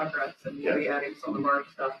in progress, and we'll be adding some of our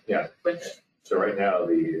stuff. Yeah. Which, So right now,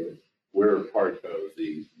 we're part of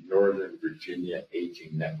the Northern Virginia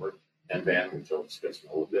Aging Network, NVAN, which I'll discuss in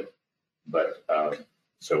a little bit. But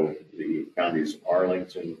so the counties of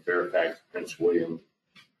Arlington, Fairfax, Prince William,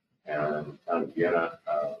 and Town of Vienna.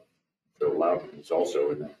 So Loudon is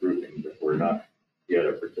also in that grouping, but we're not yet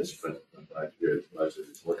a participant. I'm glad to hear Leslie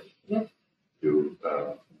is working to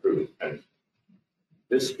improve it. And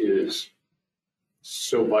this is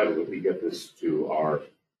so vital that we get this to our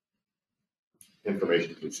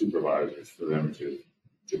information to supervisors for them to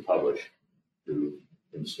publish to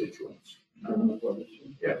constituents.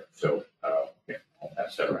 Yeah, so yeah, I'll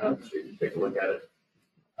pass that around so you can take a look at it.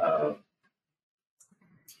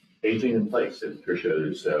 Aging in Place, and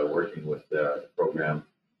Tricia is working with the program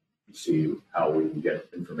to see how we can get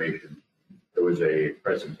information. There was a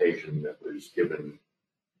presentation that was given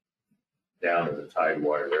down in the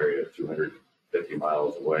Tidewater area, 250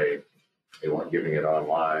 miles away. They weren't giving it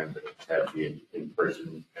online, but it had to be in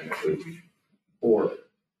person, and it was for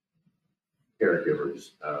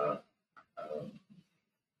caregivers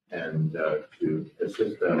and to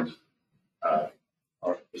assist them,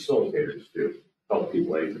 our facilitators to help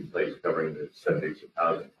people age in place, covering the subjects of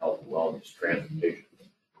housing, health and wellness, transportation,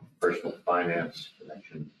 personal finance,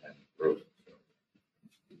 connection, and growth.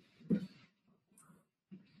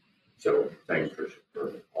 So thanks, Tricia,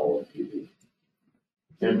 for all of you.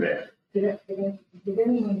 And Van. Did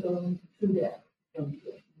anyone go through that?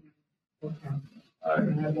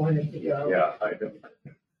 I wanted to go. Yeah, I do.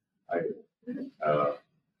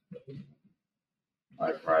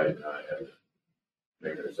 My bride and I have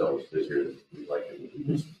made ourselves busier than we'd like to. We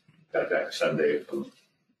just got back Sunday from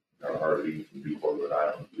our RV from Newport, Rhode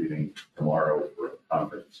Island, leaving tomorrow for a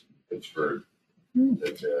conference in Pittsburgh.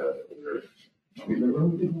 That we're on the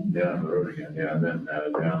road again, yeah, and then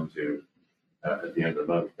down to at the end of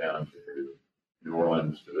the month down to New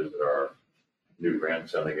Orleans to visit our new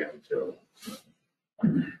grandson again. So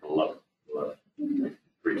love it.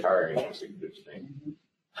 Retiring is a good thing.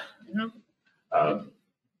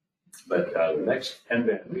 But the next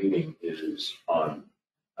NVAN meeting is on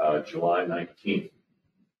July 19th.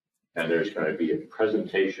 And there's going to be a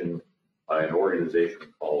presentation by an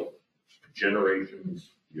organization called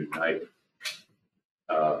Generations Unite.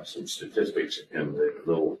 Some statistics in the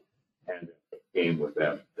little handout that came with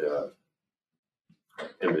that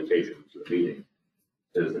invitation to the meeting.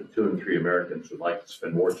 It says that 2 in 3 Americans would like to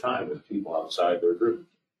spend more time with people outside their group.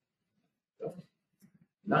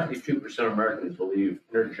 92% of Americans believe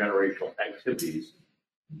intergenerational activities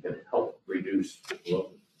can help reduce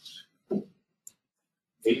loneliness.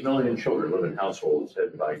 8 million children live in households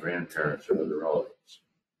headed by grandparents or other relatives.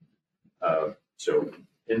 So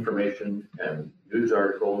information and news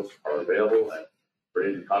articles are available at,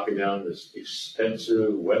 ready to copy down this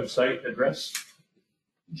extensive website address,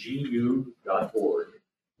 gu.org.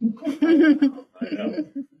 I know.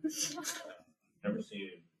 Never seen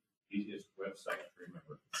an easiest website to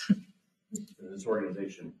remember. And this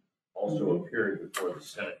organization also appeared before the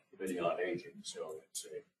Senate Committee on Aging, so it's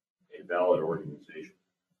a valid organization.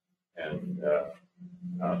 And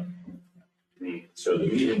so the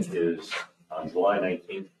meeting is on July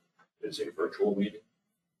 19th. It's a virtual meeting.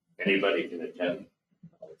 Anybody can attend.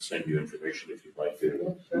 I'll send you information if you'd like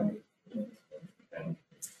to. And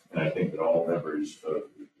I think that all members of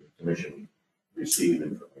the commission receive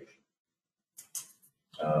information.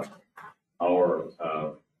 Our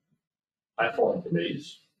platform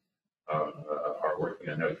committees are working.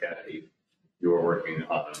 I know, Kathy, you are working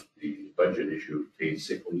on the budget issue of paid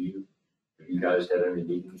sick leave. Have you guys had any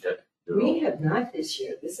meetings yet? We have not this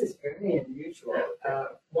year. This is very unusual.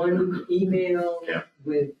 One email Yeah.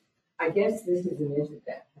 with, I guess this is an issue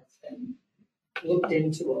that has been looked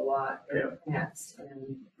into a lot in the past.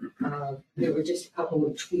 And there were just a couple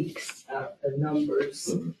of tweaks of the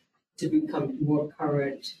numbers to become more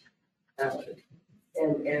current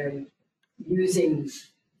and using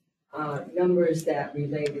numbers that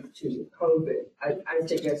related to COVID. I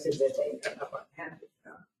suggested that they come up on half the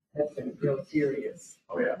time. That's been a real serious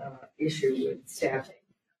issue with staffing.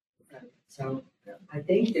 So I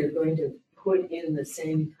think they're going to put in the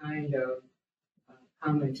same kind of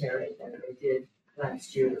commentary that they did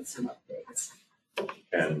last year with some updates.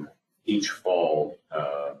 And each fall,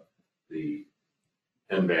 the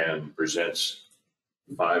NBAN presents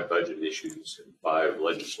 5 budget issues and 5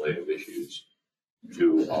 legislative issues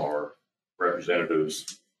to our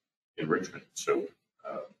representatives in Richmond. So,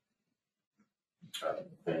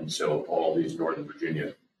 and so all these Northern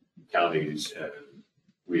Virginia counties, and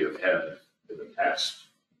we have had in the past,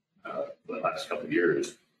 the last couple of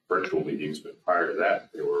years, virtual meetings, but prior to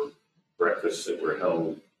that, there were breakfasts that were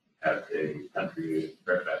held at a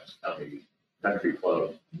Fairfax County country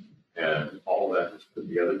club, and all that was put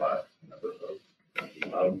together by a member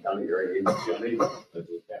of County Area Agency on Aging.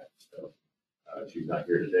 So she's not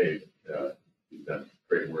here today, but she's done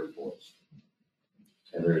great work for us.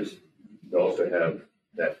 And we also have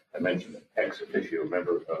that I mentioned, an ex officio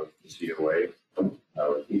member of the COA,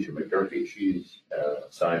 Keisha McDurphy. She's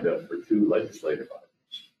signed up for 2 legislative items.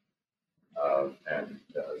 And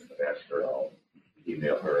I've asked her, I'll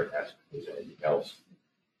email her and ask if there's anything else.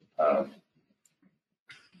 Now,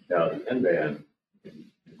 the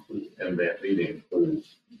NBAN meeting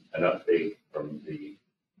includes an update from the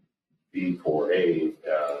B4A,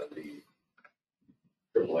 the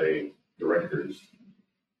AAA directors.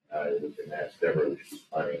 You can ask Deborah if she's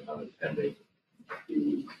planning on attending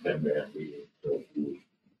the NBAN meeting, so she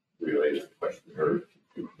relay that question to her.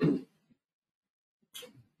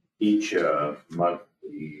 Each month,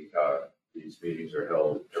 these meetings are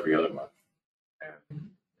held every other month, and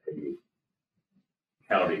the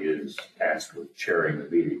county is tasked with chairing the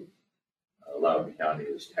meeting. Loudoun County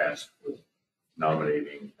is tasked with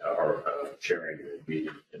nominating or chairing the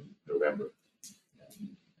meeting in November. And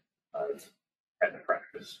I've had to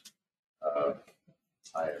practice.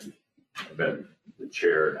 I have been the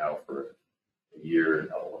chair now for a year,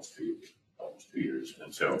 almost 2 years,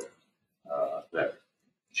 and so that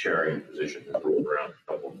chairing position has rolled around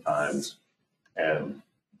a couple of times, and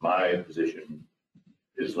my position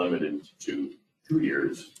is limited to 2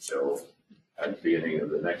 years. So at the beginning of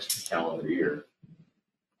the next calendar year,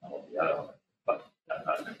 I'll be out on it, but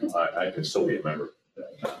I can still be a member.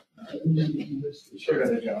 Sure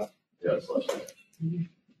got a job. Yes.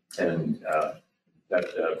 And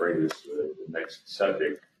that brings us to the next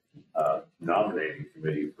subject, nominating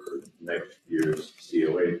committee for next year's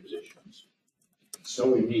COA positions.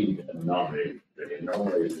 So we need a nominating committee.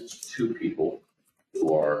 Normally there's 2 people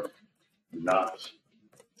who are not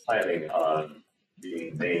planning on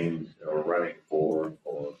being named or running for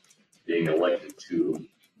or being elected to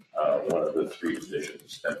one of the 3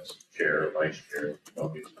 positions. That's chair, vice chair,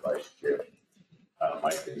 Toby's vice chair.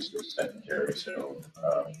 Mike is the secretary. So,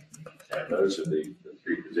 and those are the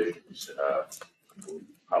 3 positions. We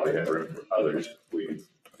probably have room for others. We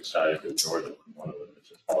decided to ignore them. One of them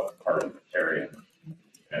is a parliamentarian,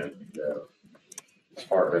 and it's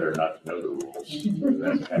far better not to know the rules.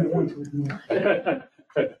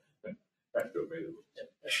 Have to obey the rules.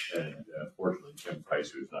 And fortunately, Kim Price,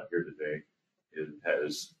 who's not here today,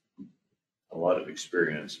 has a lot of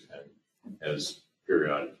experience and has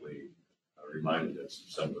periodically reminded us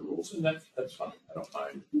of some of the rules, and that's fine. I don't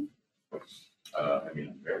mind. I mean,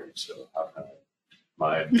 I'm married, so how can I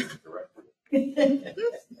mind being director?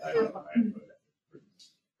 I don't mind, but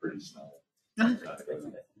it's pretty small.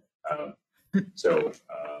 So,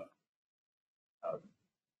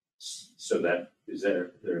 so that, is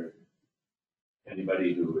there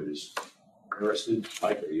anybody who is interested?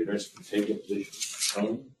 Mike, are you interested in taking a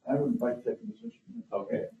position? I would like to take a position.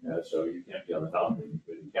 Okay, so you can't be on the nominating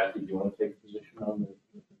committee. Kathy, do you want to take a position on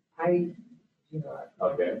I, you know,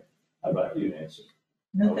 Okay, how about you, Nancy?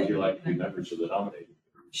 No, Would thank you you. like to be members of the nominating?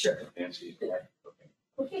 Sure. Nancy, okay.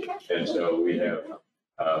 Okay, gotcha. And so we have,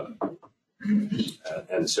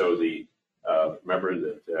 and so the, remember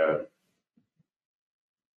that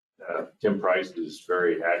Tim Price is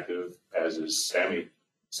very active, as is Sammy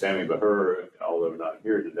Bahur, although not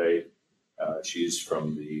here today. She's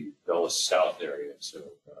from the Dulles South area, so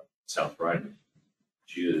South Riding.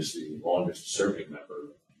 She is the longest serving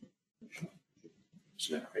member.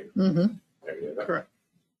 Mm-hmm. There you go. Correct.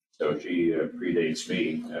 So she predates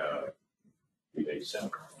me, predates Sam.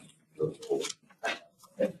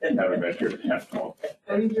 Haven't been here that long.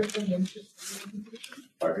 Are either of them interested in the position?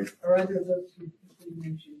 Pardon? Are either of those two people you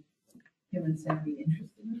mentioned, Kim and Sammy,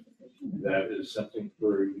 interested in the position? That is something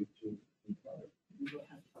for you to inquire. We will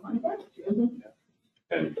have to find out.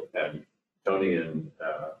 And Tony and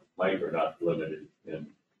Mike are not limited in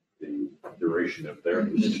the duration of their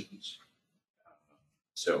positions.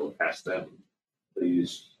 So ask them,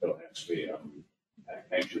 please don't ask me. I'm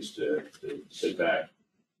anxious to sit back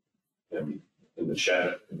and in the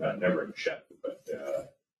shadow, not never in the shadow, but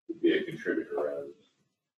be a contributor rather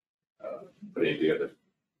than putting together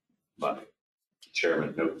my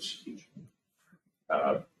chairman notes each.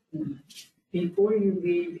 before you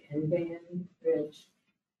leave NBAN, Rich,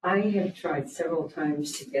 I have tried several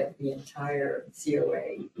times to get the entire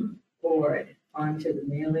COA board onto the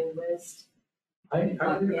mailing list I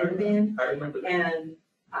of NBAN, remember that. and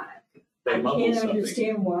I They mumbled can't something.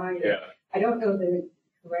 understand why. Yeah, I don't know the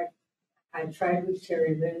correct, I tried with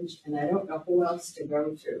Terry Lynch, and I don't know who else to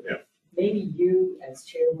go to. Yeah. Maybe you, as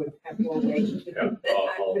chair, would have more weight. Yeah,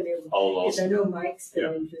 I'll Because I know Mike's been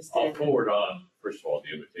I'll interested. forward on, first of all,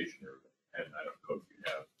 the invitation, and I don't know if you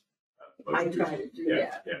have. I most try to do Yeah,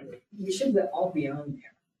 that. yeah. We should all be on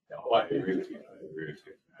there. No, I agree with you, I agree with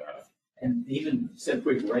you. And even since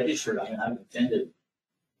we've registered, I mean, I've attended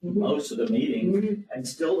Mm-hmm. most of the meetings and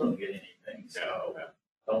still don't get anything. So No,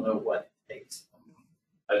 don't know what it takes.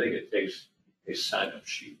 I think it takes a sign-up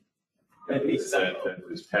sheet. Maybe so. That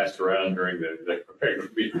was passed around during the regular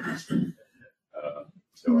meetings.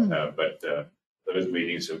 But those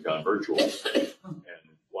meetings have gone virtual. And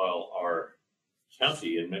while our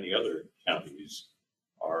county and many other counties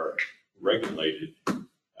are regulated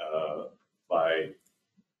by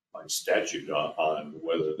statute on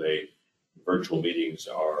whether virtual meetings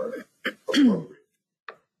are appropriate.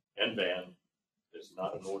 NBAN is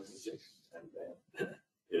not an organization. NBAN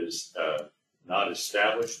is not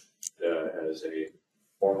established as a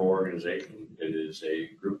formal organization. It is a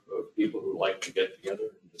group of people who like to get together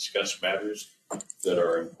and discuss matters that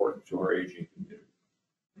are important to our aging community.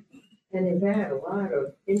 And they've had a lot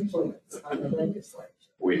of influence on the legislature.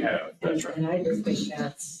 We have, that's right. And I just think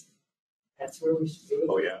that's where we should be.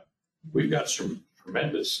 Oh, yeah. We've got some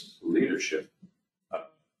tremendous leadership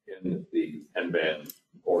in the NBAN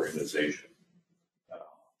organization.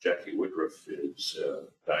 Jackie Woodruff is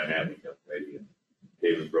dynamic young lady, and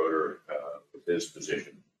David Broder, with his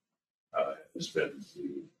position, has been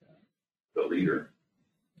the leader.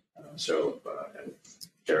 And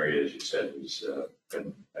Terry, as you said, has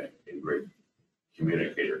been a great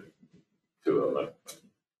communicator to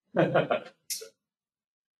a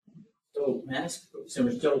So, Mask, so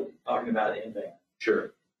we're still talking about NBAN.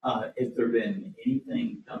 Sure. Has there been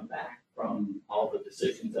anything come back from all the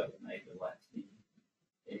decisions that were made the last meeting?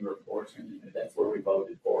 Any reports? And that's where we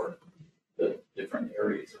voted for the different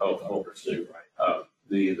areas of pursuit, right?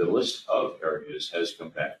 The list of areas has come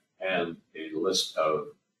back, and a list of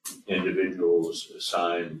individuals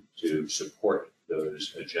assigned to support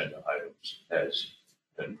those agenda items has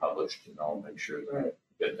been published, and I'll make sure that I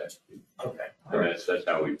get that. Okay. And that's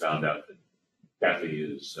how we found out that Kathy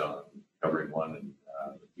is covering one, and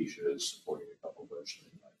Lakeisha is supporting a couple of those.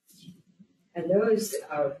 And those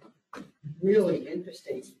are really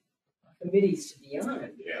interesting committees to be on,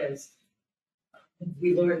 because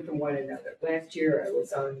we learn from one another. Last year I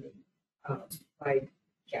was on the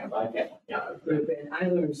BICAP group, and I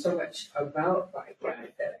learned so much about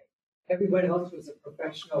BICAP that everyone else was a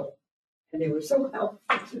professional, and they were so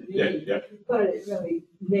helpful to me. Yeah. But it really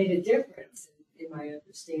made a difference in my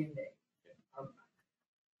understanding.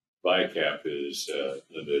 BICAP is a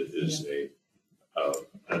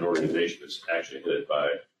an organization that's actually headed by,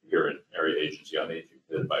 here an area agency on aging,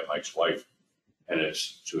 headed by Mike's wife, and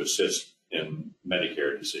it's to assist in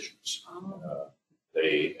Medicare decisions.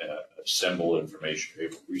 They assemble information, they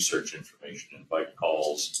research information, invite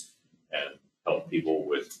calls, and help people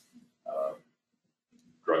with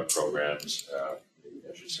drug programs,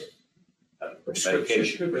 I should say.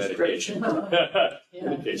 Medication Prescription. medication program.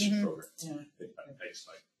 Yeah. Thanks,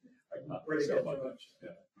 Mike. Not myself,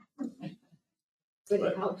 yeah. But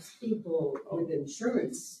it helps people with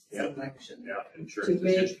insurance Yeah. selection Yeah, to insurance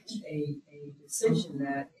make decisions. a decision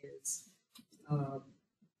that is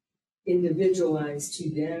individualized to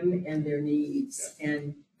them and their needs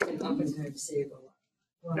and can oftentimes save a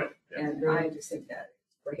lot. Yeah, yeah. And I just think that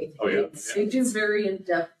is great. Oh, yeah, They do very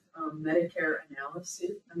in-depth Medicare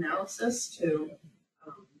analysis to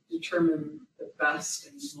determine the best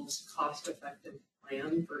and most cost-effective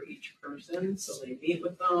plan for each person. So they meet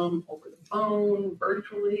with them over the phone,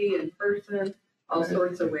 virtually, in person, all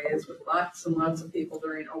sorts of ways with lots and lots of people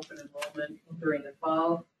during open enrollment, during the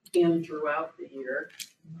fall and throughout the year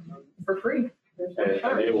for free. There's no And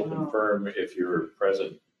charge. they will confirm if your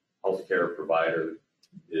present healthcare provider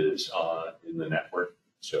is in the network,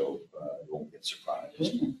 so you won't get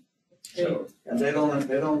surprised. So, And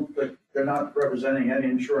they're not representing any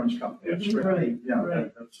insurance company. It's really, yeah,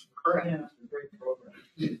 Right. that's Correct. Yeah. a great program.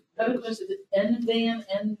 I have a question, is it NVAN,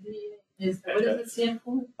 what does it stand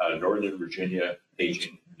for? Northern Virginia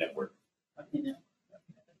Aging Network. Okay, no.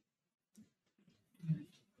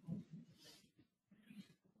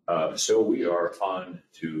 So we are on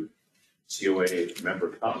to COA member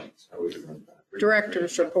comments. How are we doing?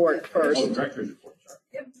 Director's report first. Oh, director's report, sorry.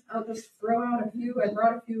 Yep, I'll just throw out a few. I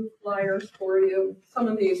brought a few flyers for you. Some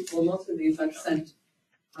of these, well, most of these I've sent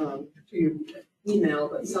to you email,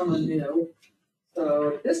 but some are new.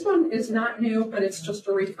 So this one is not new, but it's just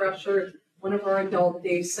a refresher. One of our adult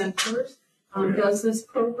day centers does this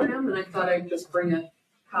program, and I thought I'd just bring a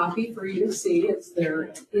copy for you to see. It's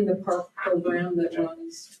their In the Park program that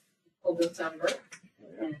runs till December.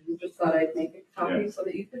 And just thought I'd make a copy so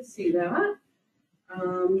that you could see that.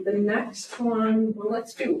 The next one, well,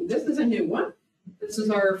 this is a new one. This is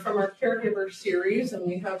from our caregiver series, and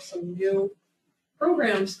we have some new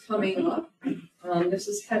programs coming up. This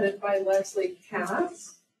is headed by Leslie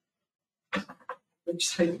Katz. Which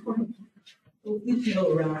side? We can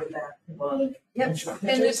go around with that. Yep,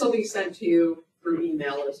 and this will be sent to you through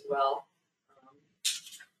email as well.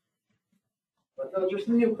 But those are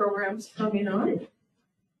some new programs coming on.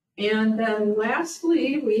 And then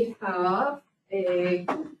lastly, we have a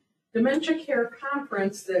dementia care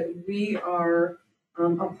conference that we are a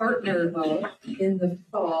partner of in the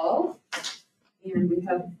fall. And we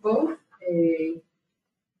have both a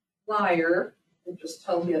flyer that just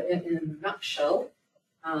tells you in a nutshell.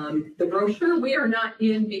 The brochure, we are not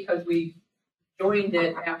in because we joined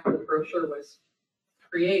it after the brochure was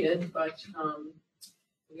created, but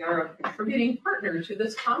we are a contributing partner to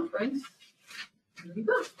this conference. There you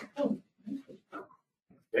go. Oh.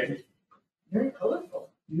 Okay. Very colorful,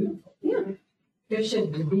 beautiful. Yeah.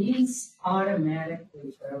 Should these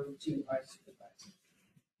automatically go to our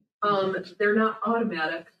supervisor? They're not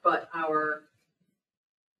automatic, but our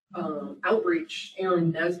outreach,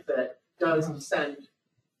 Erin Nesbitt, does send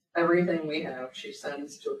everything we have. She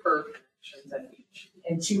sends to her connections at each.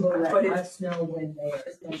 And she will But let it's- us know when they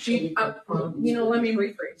are. She, let me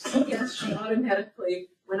rephrase. Yes, she automatically,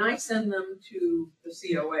 when I send them to the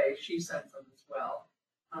COA, she sends them as well,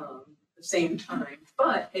 the same time.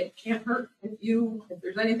 But it can't hurt if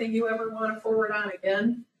there's anything you ever want to forward on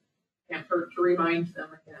again, can't hurt to remind them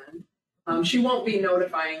again. She won't be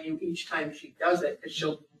notifying you each time she does it, because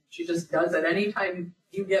she just does it. Anytime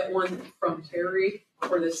you get one from Terry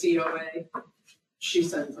or the COA, she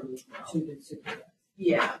sends them as well. To the supervisor.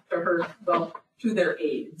 Yeah, to their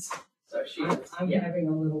aides. So I'm yeah. having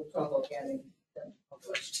a little trouble getting them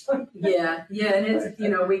published. Yeah, and it's,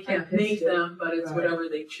 we can't make them, but it's whatever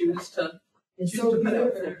they choose to. It's Choose so to put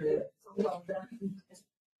out beautiful. there. Well done.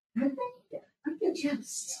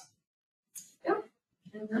 Yes. Yep,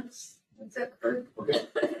 and that's it for. Okay.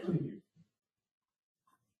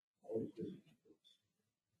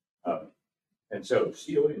 And so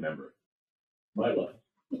COA member, my line.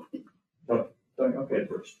 Okay,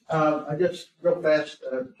 first. I just, real fast,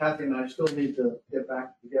 Kathy and I still need to get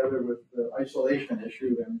back together with the isolation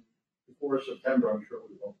issue, and before September, I'm sure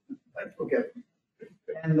we will. Okay.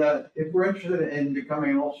 And if we're interested in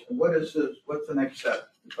becoming also, what's the next step?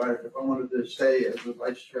 If I wanted to stay as the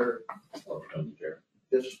vice chair,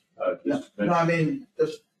 just, no, I mean,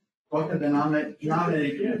 just talking to nominate,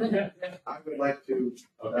 I would like to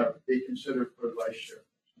be considered for vice chair.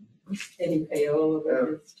 Any payola,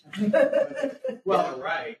 whether it's. Well,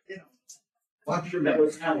 right, Watch your that mail.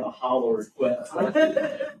 was kind of a hollow request. Watch your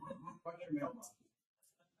mailbox.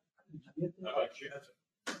 How about you?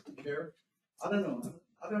 Sheriff? I don't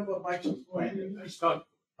know what Mike's going. Let's talk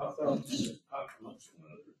amongst one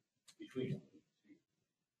another between.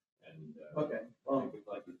 And, Okay, well, we'd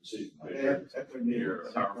like the decision. after me. You're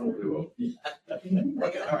a powerful duo.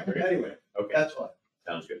 Okay, all right, anyway, Okay, that's fine.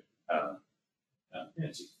 sounds good.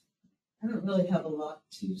 Nancy. I don't really have a lot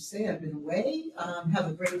to say. I've been away. Have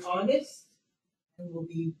a great August, and we'll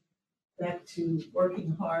be back to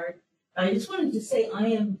working hard. I just wanted to say I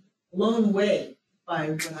am blown away by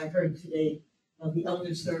what I heard today of the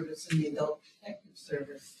Elder Service and the Adult Protective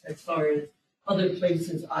Service as far as other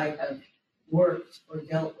places I have worked or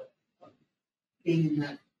dealt with, being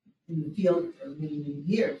in the field for many, many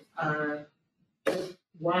years.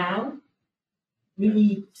 Wow. We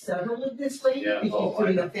need several of this lady, Yeah, because oh,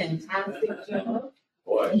 she's doing I a fantastic job.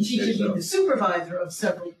 Boy. And she should it's, be the supervisor of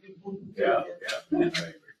several people who do Yeah, it. yeah. I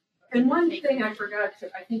agree. And one thing I forgot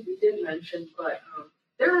to, I think we did mention, but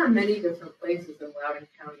there are many different places in Loudoun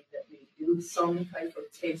County that may do some type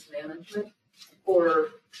of case management for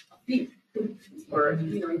a fee. Or,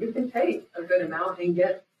 you can pay a good amount and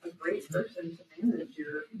get a great person to manage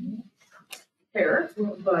your care,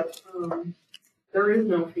 but there is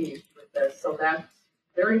no fee with this, so that's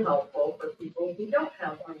very helpful for people who don't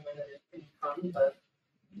have unlimited income, but,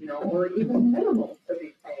 or even minimal to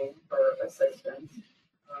be paying for assistance.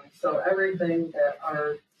 So everything that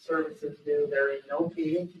our services do, there is no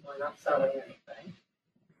fee, we're not selling anything.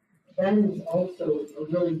 That is also a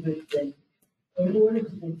really good thing. In order to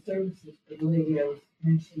get services for the lady I was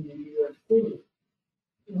mentioning in New York City,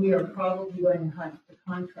 we are probably going to have to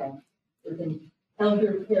contract with an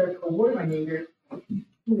elder care coordinator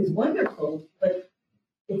who is wonderful, but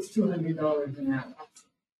it's $200 an hour.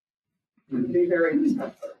 It would be very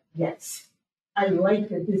expensive. Yes. I like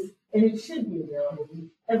that this, and it should be available to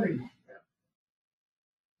everyone.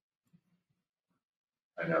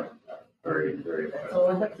 I know. Very, very That's much.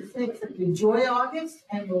 all I have to say. Enjoy August,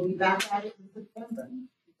 and we'll be back at it in September.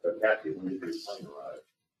 So Kathy, when did your son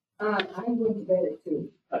arrive? I'm going to bet it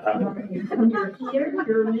too. When you're here,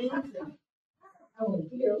 you're amazing. Oh,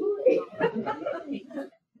 dear Lord.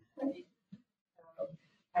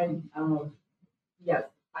 And, yes,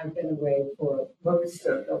 I've been away for most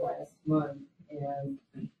of the last month and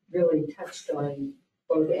really touched on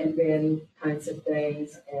both admin kinds of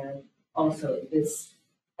things and also this.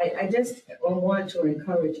 I just want to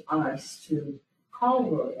encourage us to call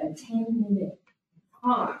Roy a 10-minute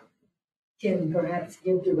talk can perhaps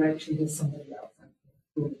give direction to somebody else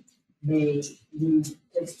who may need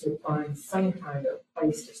just to find some kind of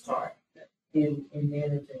place to start in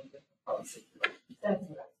managing the policy. That's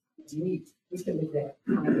what I need. We can do that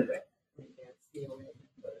kind of it. That's the only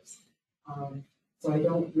thing. So I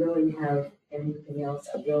don't really have anything else.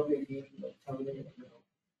 I will be meeting with Tony.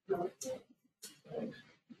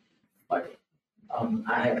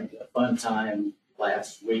 I had a fun time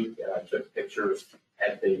last week. I took pictures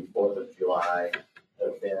at the 4th of July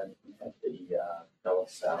event at the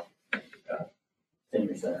Dulles South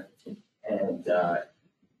Senior Center. And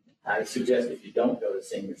I suggest if you don't go to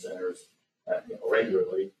senior centers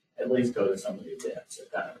regularly, at least go to some of the events.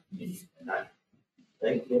 They're kind of neat. And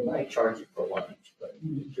they might charge you for lunch, but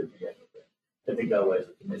you should be able to go as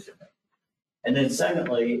a commission member. And then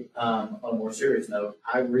secondly, on a more serious note,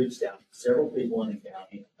 I reached out to several people in the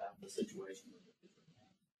county about the situation with the district.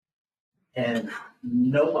 And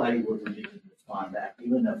nobody would really respond back,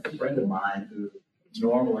 even a friend of mine who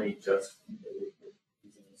normally just,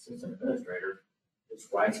 he's an assistant administrator,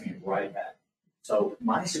 just writes me right back. So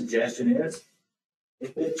my suggestion is,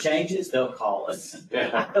 if it changes, they'll call us.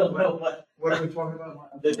 I don't know What are we talking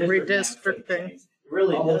about? the district Redistricting. map changed. It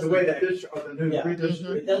really Oh, the doesn't way affect- that this, the new Yeah.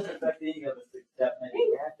 redistricting. It doesn't affect any of us except maybe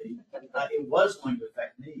Kathy. It was going to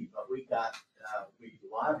affect me, but we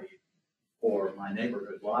lobbied for my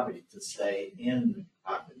neighborhood lobby to stay in the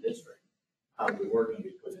Rockland district. We were going to be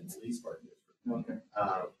put in the Leesburg district,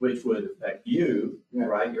 Okay. which would affect you, Yeah.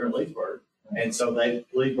 right? You're in Leesburg. And so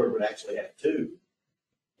Leesburg would actually have two.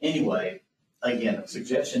 Anyway, again, the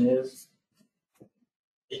suggestion is,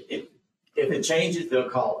 if it changes, they'll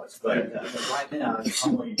call us. But right now, it's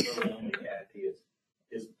only Kathy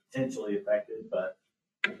is potentially affected, but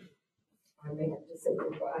I may have to say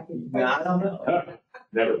goodbye. I don't know.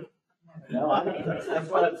 Never. No, I don't. That's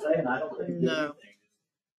what I'm saying. I don't think it's No. anything.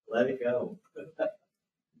 Just let it go.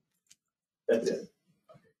 That's it.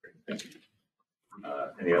 Thank you.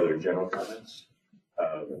 Any other general comments?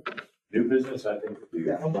 New business, I think.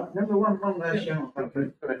 Yeah, hold on. Number one last general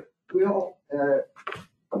comment. We all,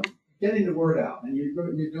 getting the word out, and you're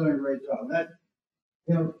doing a great job. That,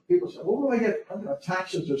 you know, people say, what do I get? You know,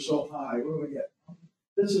 taxes are so high. What do I get?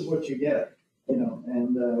 This is what you get, you know,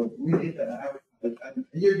 and we need that. And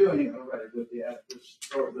you're doing it already with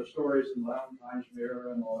the stories in Valentine's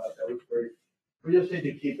Mirror and all that. That was great. We just need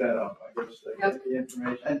to keep that up, I guess, to get the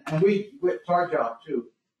information. And it's our job too,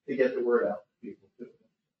 to get the word out to people too.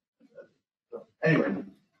 So, anyway,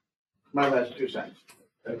 my last 2 cents.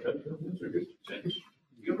 Those are good things.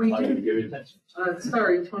 You We want do. to give it a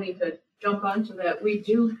Sorry, Tony, to jump onto that, we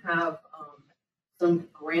do have some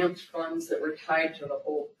grant funds that were tied to the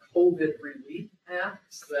whole COVID relief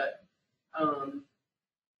acts that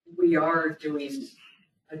we are doing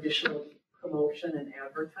additional promotion and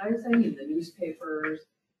advertising in the newspapers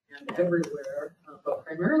and everywhere, but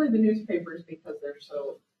primarily the newspapers because they're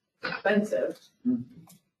so expensive.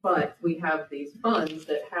 But we have these funds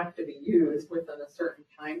that have to be used within a certain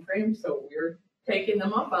time frame, so we're taking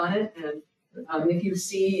them up on it. And if you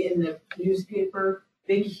see in the newspaper,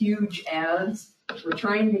 big, huge ads, we're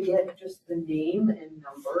trying to get just the name and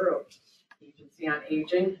number of Agency on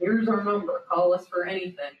Aging. Here's our number, call us for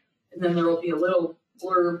anything. And then there will be a little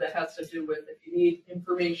blurb that has to do with if you need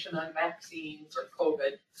information on vaccines or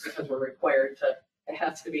COVID, because we're required to, it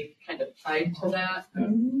has to be kind of tied to that.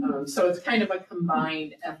 So it's kind of a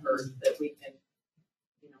combined effort that we can,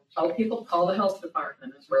 you know, tell people, call the health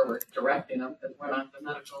department is where we're directing them, because we're not the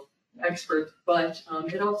medical experts, but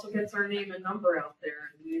it also gets our name and number out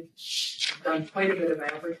there. And we've done quite a bit of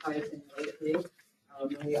advertising lately.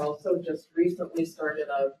 And we also just recently started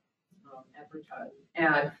a advertising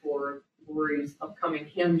ad for Lori's upcoming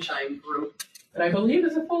hand chime group that I believe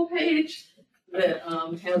is a full page that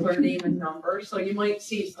has our name and number. So you might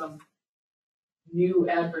see some new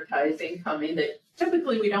advertising coming that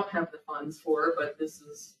typically we don't have the funds for, but this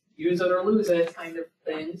is use it or lose it kind of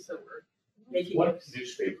thing. So we're making What it.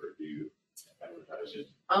 newspaper do you advertise in?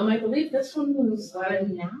 I believe this one was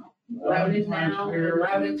Loudon Now. Loudon Now,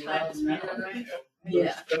 Loudon Times Mirror, right?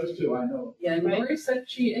 Yeah. Those two I know. Yeah, and Lori said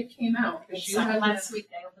it came out because she had Last week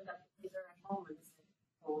I opened up the paper at home and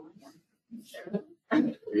said, oh,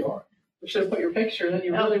 yeah. We are. You should have put your picture, then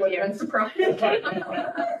you really would have been surprised.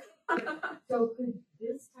 So could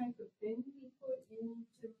this type of thing be put into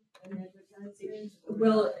an advertising?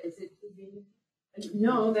 Well, is it too big?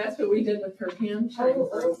 No, that's what we did with her hand chime Oh,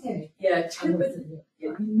 group. okay. Yeah, typically,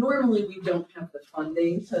 normally we don't have the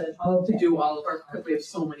funding to Okay. do all of our, because we have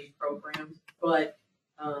so many programs. But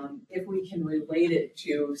if we can relate it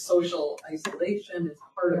to social isolation as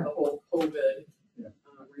part of the whole COVID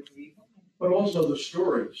relief. But also the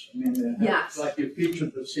stories. I mean, Yes. like you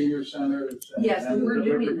featured the senior centers. Yes, and the we're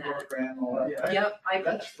doing delivery that. Program, all that. Yeah, Yep,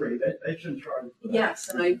 that's free. They shouldn't charge for that. yes,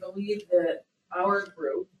 and I believe that our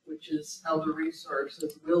group, which is Elder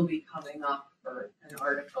Resources, will be coming up for an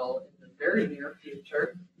article in the very near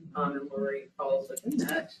future. And Lori falls within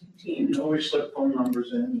that You team. can always slip phone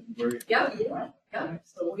numbers in. Yep, yep,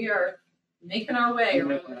 so we are making our way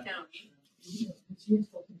around the county. It's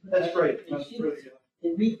useful to put That's that great. in That's sheets really good.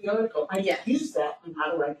 and read the article. I Yes. use that, and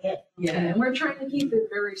how do I get it? Yeah, and we're trying to keep it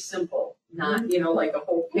very simple, not, like a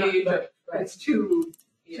whole page. Right. It's too,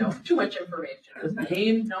 too much information. Just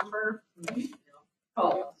name, number,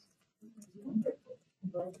 call us.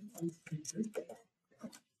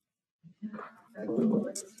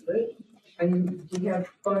 And do you have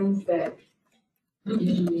funds that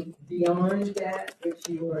beyond that, which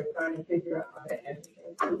you are trying to figure out how to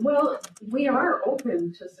advocate? Well, we are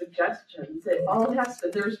open to suggestions. It all has to,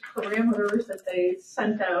 there's parameters that they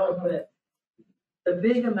sent out, but the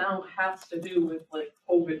big amount has to do with like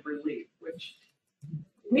COVID relief, which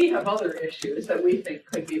we have other issues that we think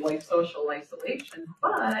could be like social isolation,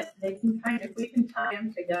 but they can if we can tie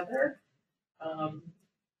them together,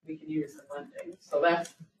 we can use the funding. So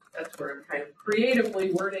that's where I'm kind of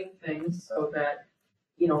creatively wording things so that,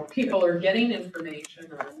 people are getting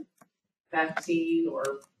information on vaccine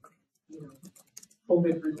or,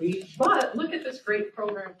 COVID relief. But look at this great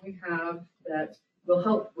program we have that will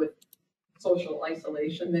help with social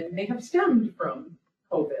isolation that may have stemmed from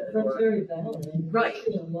COVID. That's or- very valid. And Right.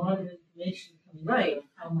 there's a lot of information coming out Right. of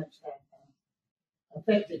how much that has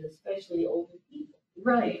affected, especially older people.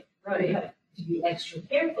 Right, Who right, have to be extra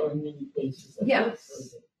careful in many cases. of Yes.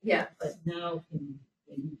 this, yeah, But now can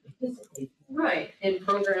participate. right. In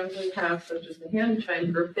programs we have such as the hand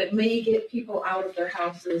chime group that may get people out of their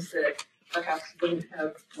houses that perhaps wouldn't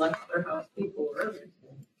have left their house before.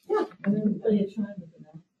 And then plenty of time with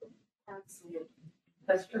them. Absolutely.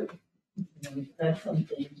 That's true. That's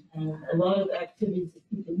something. And a lot of activities that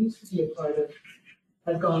people used to be a part of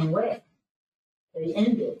have gone away. They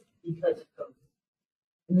ended because of COVID.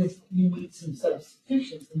 And this, you need some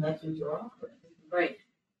substitutions, and that's what you're offering. Right,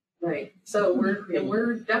 right. So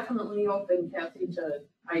we're definitely open, Kathy, to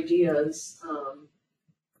ideas.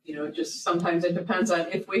 You know, just sometimes it depends on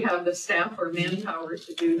if we have the staff or manpower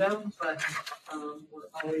to do them, but we're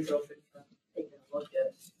always open for taking a look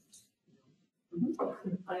at.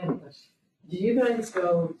 I have a question. Do you guys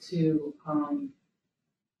go to all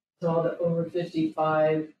the over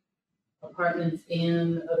 55 apartments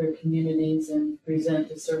and other communities and present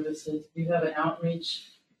the services? Do you have an outreach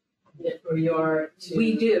where you are to?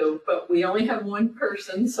 We do, but we only have one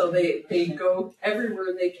person, so they go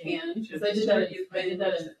everywhere they can. Because I did that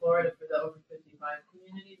in Florida for the over 55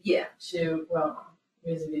 community. Yeah. To, well,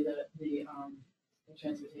 vis-a-vis the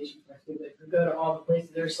transportation part too, but if you go to all the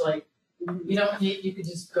places, there's like, you don't need, you could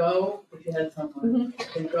just go, if you had someone,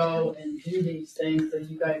 to go and do these things that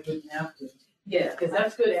you guys wouldn't have to. Yeah. Because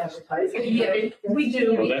that's good advertising. Yeah, we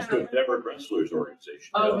do. Well, that's what Deborah Brensler's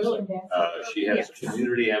organization Oh, does. really? She has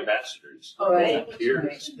community ambassadors, Oh, right.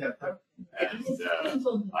 volunteers. And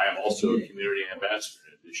I am also a community ambassador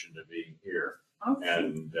in addition to being here.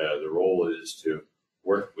 And the role is to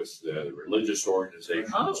work with the religious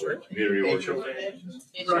organizations or community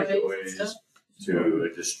organizations, HOAs,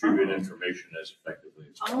 to distribute information as effectively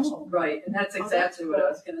as possible. Oh, right, and that's exactly what I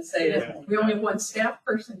was gonna say. Yeah. We only have one staff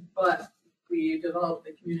person, but we developed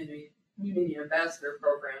the community ambassador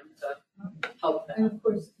program to help And them. of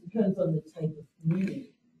course, it depends on the type of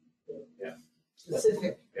community. Yeah.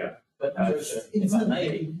 Specific. But if I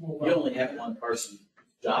may, you only have one person's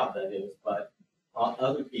job that is, but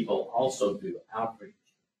other people also do outreach.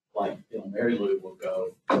 Like, Mary Lou will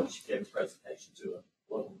go, she gave a presentation to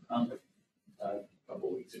a local company a couple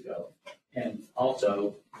of weeks ago. And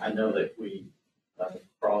also, I know that we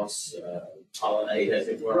cross pollinate, as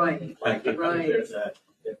it were. Right. Like if Right. there's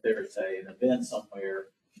an event somewhere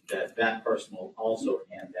that person will also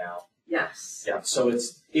hand out. Yes. Yeah, so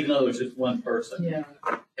it's, even though it's just one person, Yeah.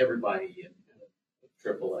 everybody in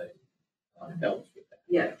AAA helps with that.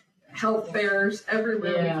 Yeah, health fairs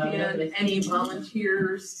everywhere Yeah, we can, that's- any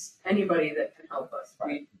volunteers, anybody that can help us,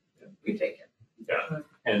 we take it. Yeah,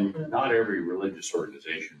 and not every religious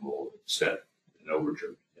organization will accept an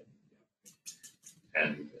overture.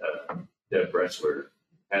 And Deb Brensler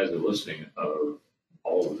has a listing of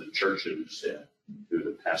all of the churches and who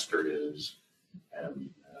the pastor is and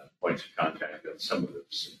points of contact. That some of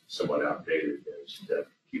it's somewhat outdated as Deb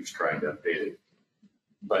keeps trying to update it.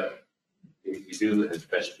 But you do as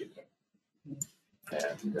best you can.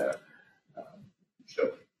 And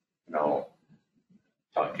so, and I'll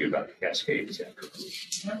talk to you about the Cascades after.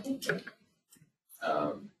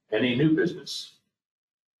 Any new business?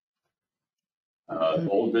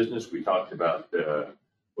 Old business, we talked about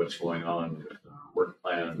what's going on with our work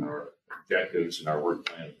plan and our objectives and our work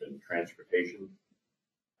plan have been transportation,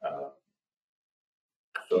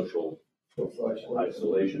 social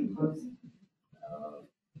isolation,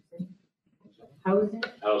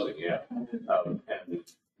 housing, yeah. And we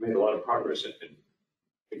made a lot of progress in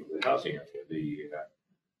the housing area. The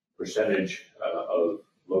percentage of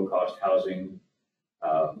low-cost housing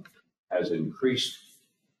has increased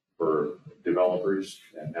for developers,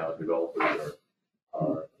 and now developers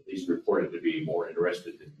are at least reported to be more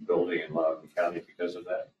interested in building in Loudoun County because of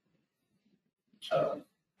that.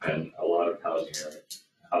 And a lot of housing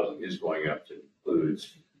is going up to include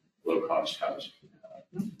low-cost housing.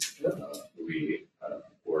 We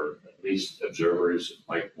were at least observers,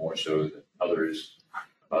 Mike more so than others,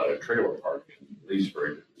 about a trailer park in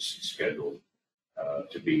Leesburg that was scheduled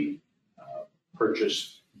to be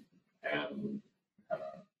purchased and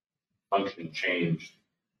function changed.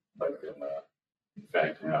 But in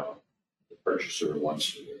fact, now the purchaser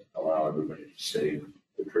wants to allow everybody to stay in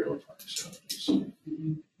the trailer park. So it's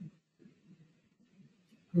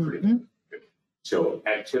pretty good. So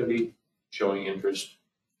activity, showing interest,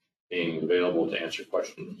 being available to answer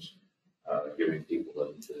questions, giving people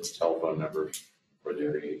the telephone numbers for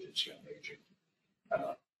their agency on aging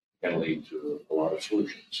can lead to a lot of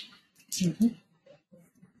solutions.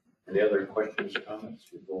 Any other questions or comments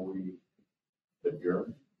before we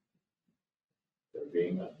adjourn? There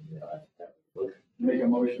being none, I have a motion. Make a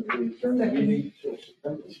motion to adjourn the meeting.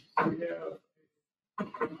 We have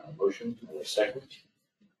a motion and a second.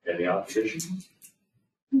 Any opposition?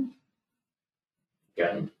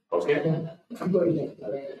 Again, okay.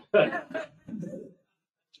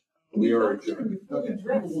 We are adjourned. Okay.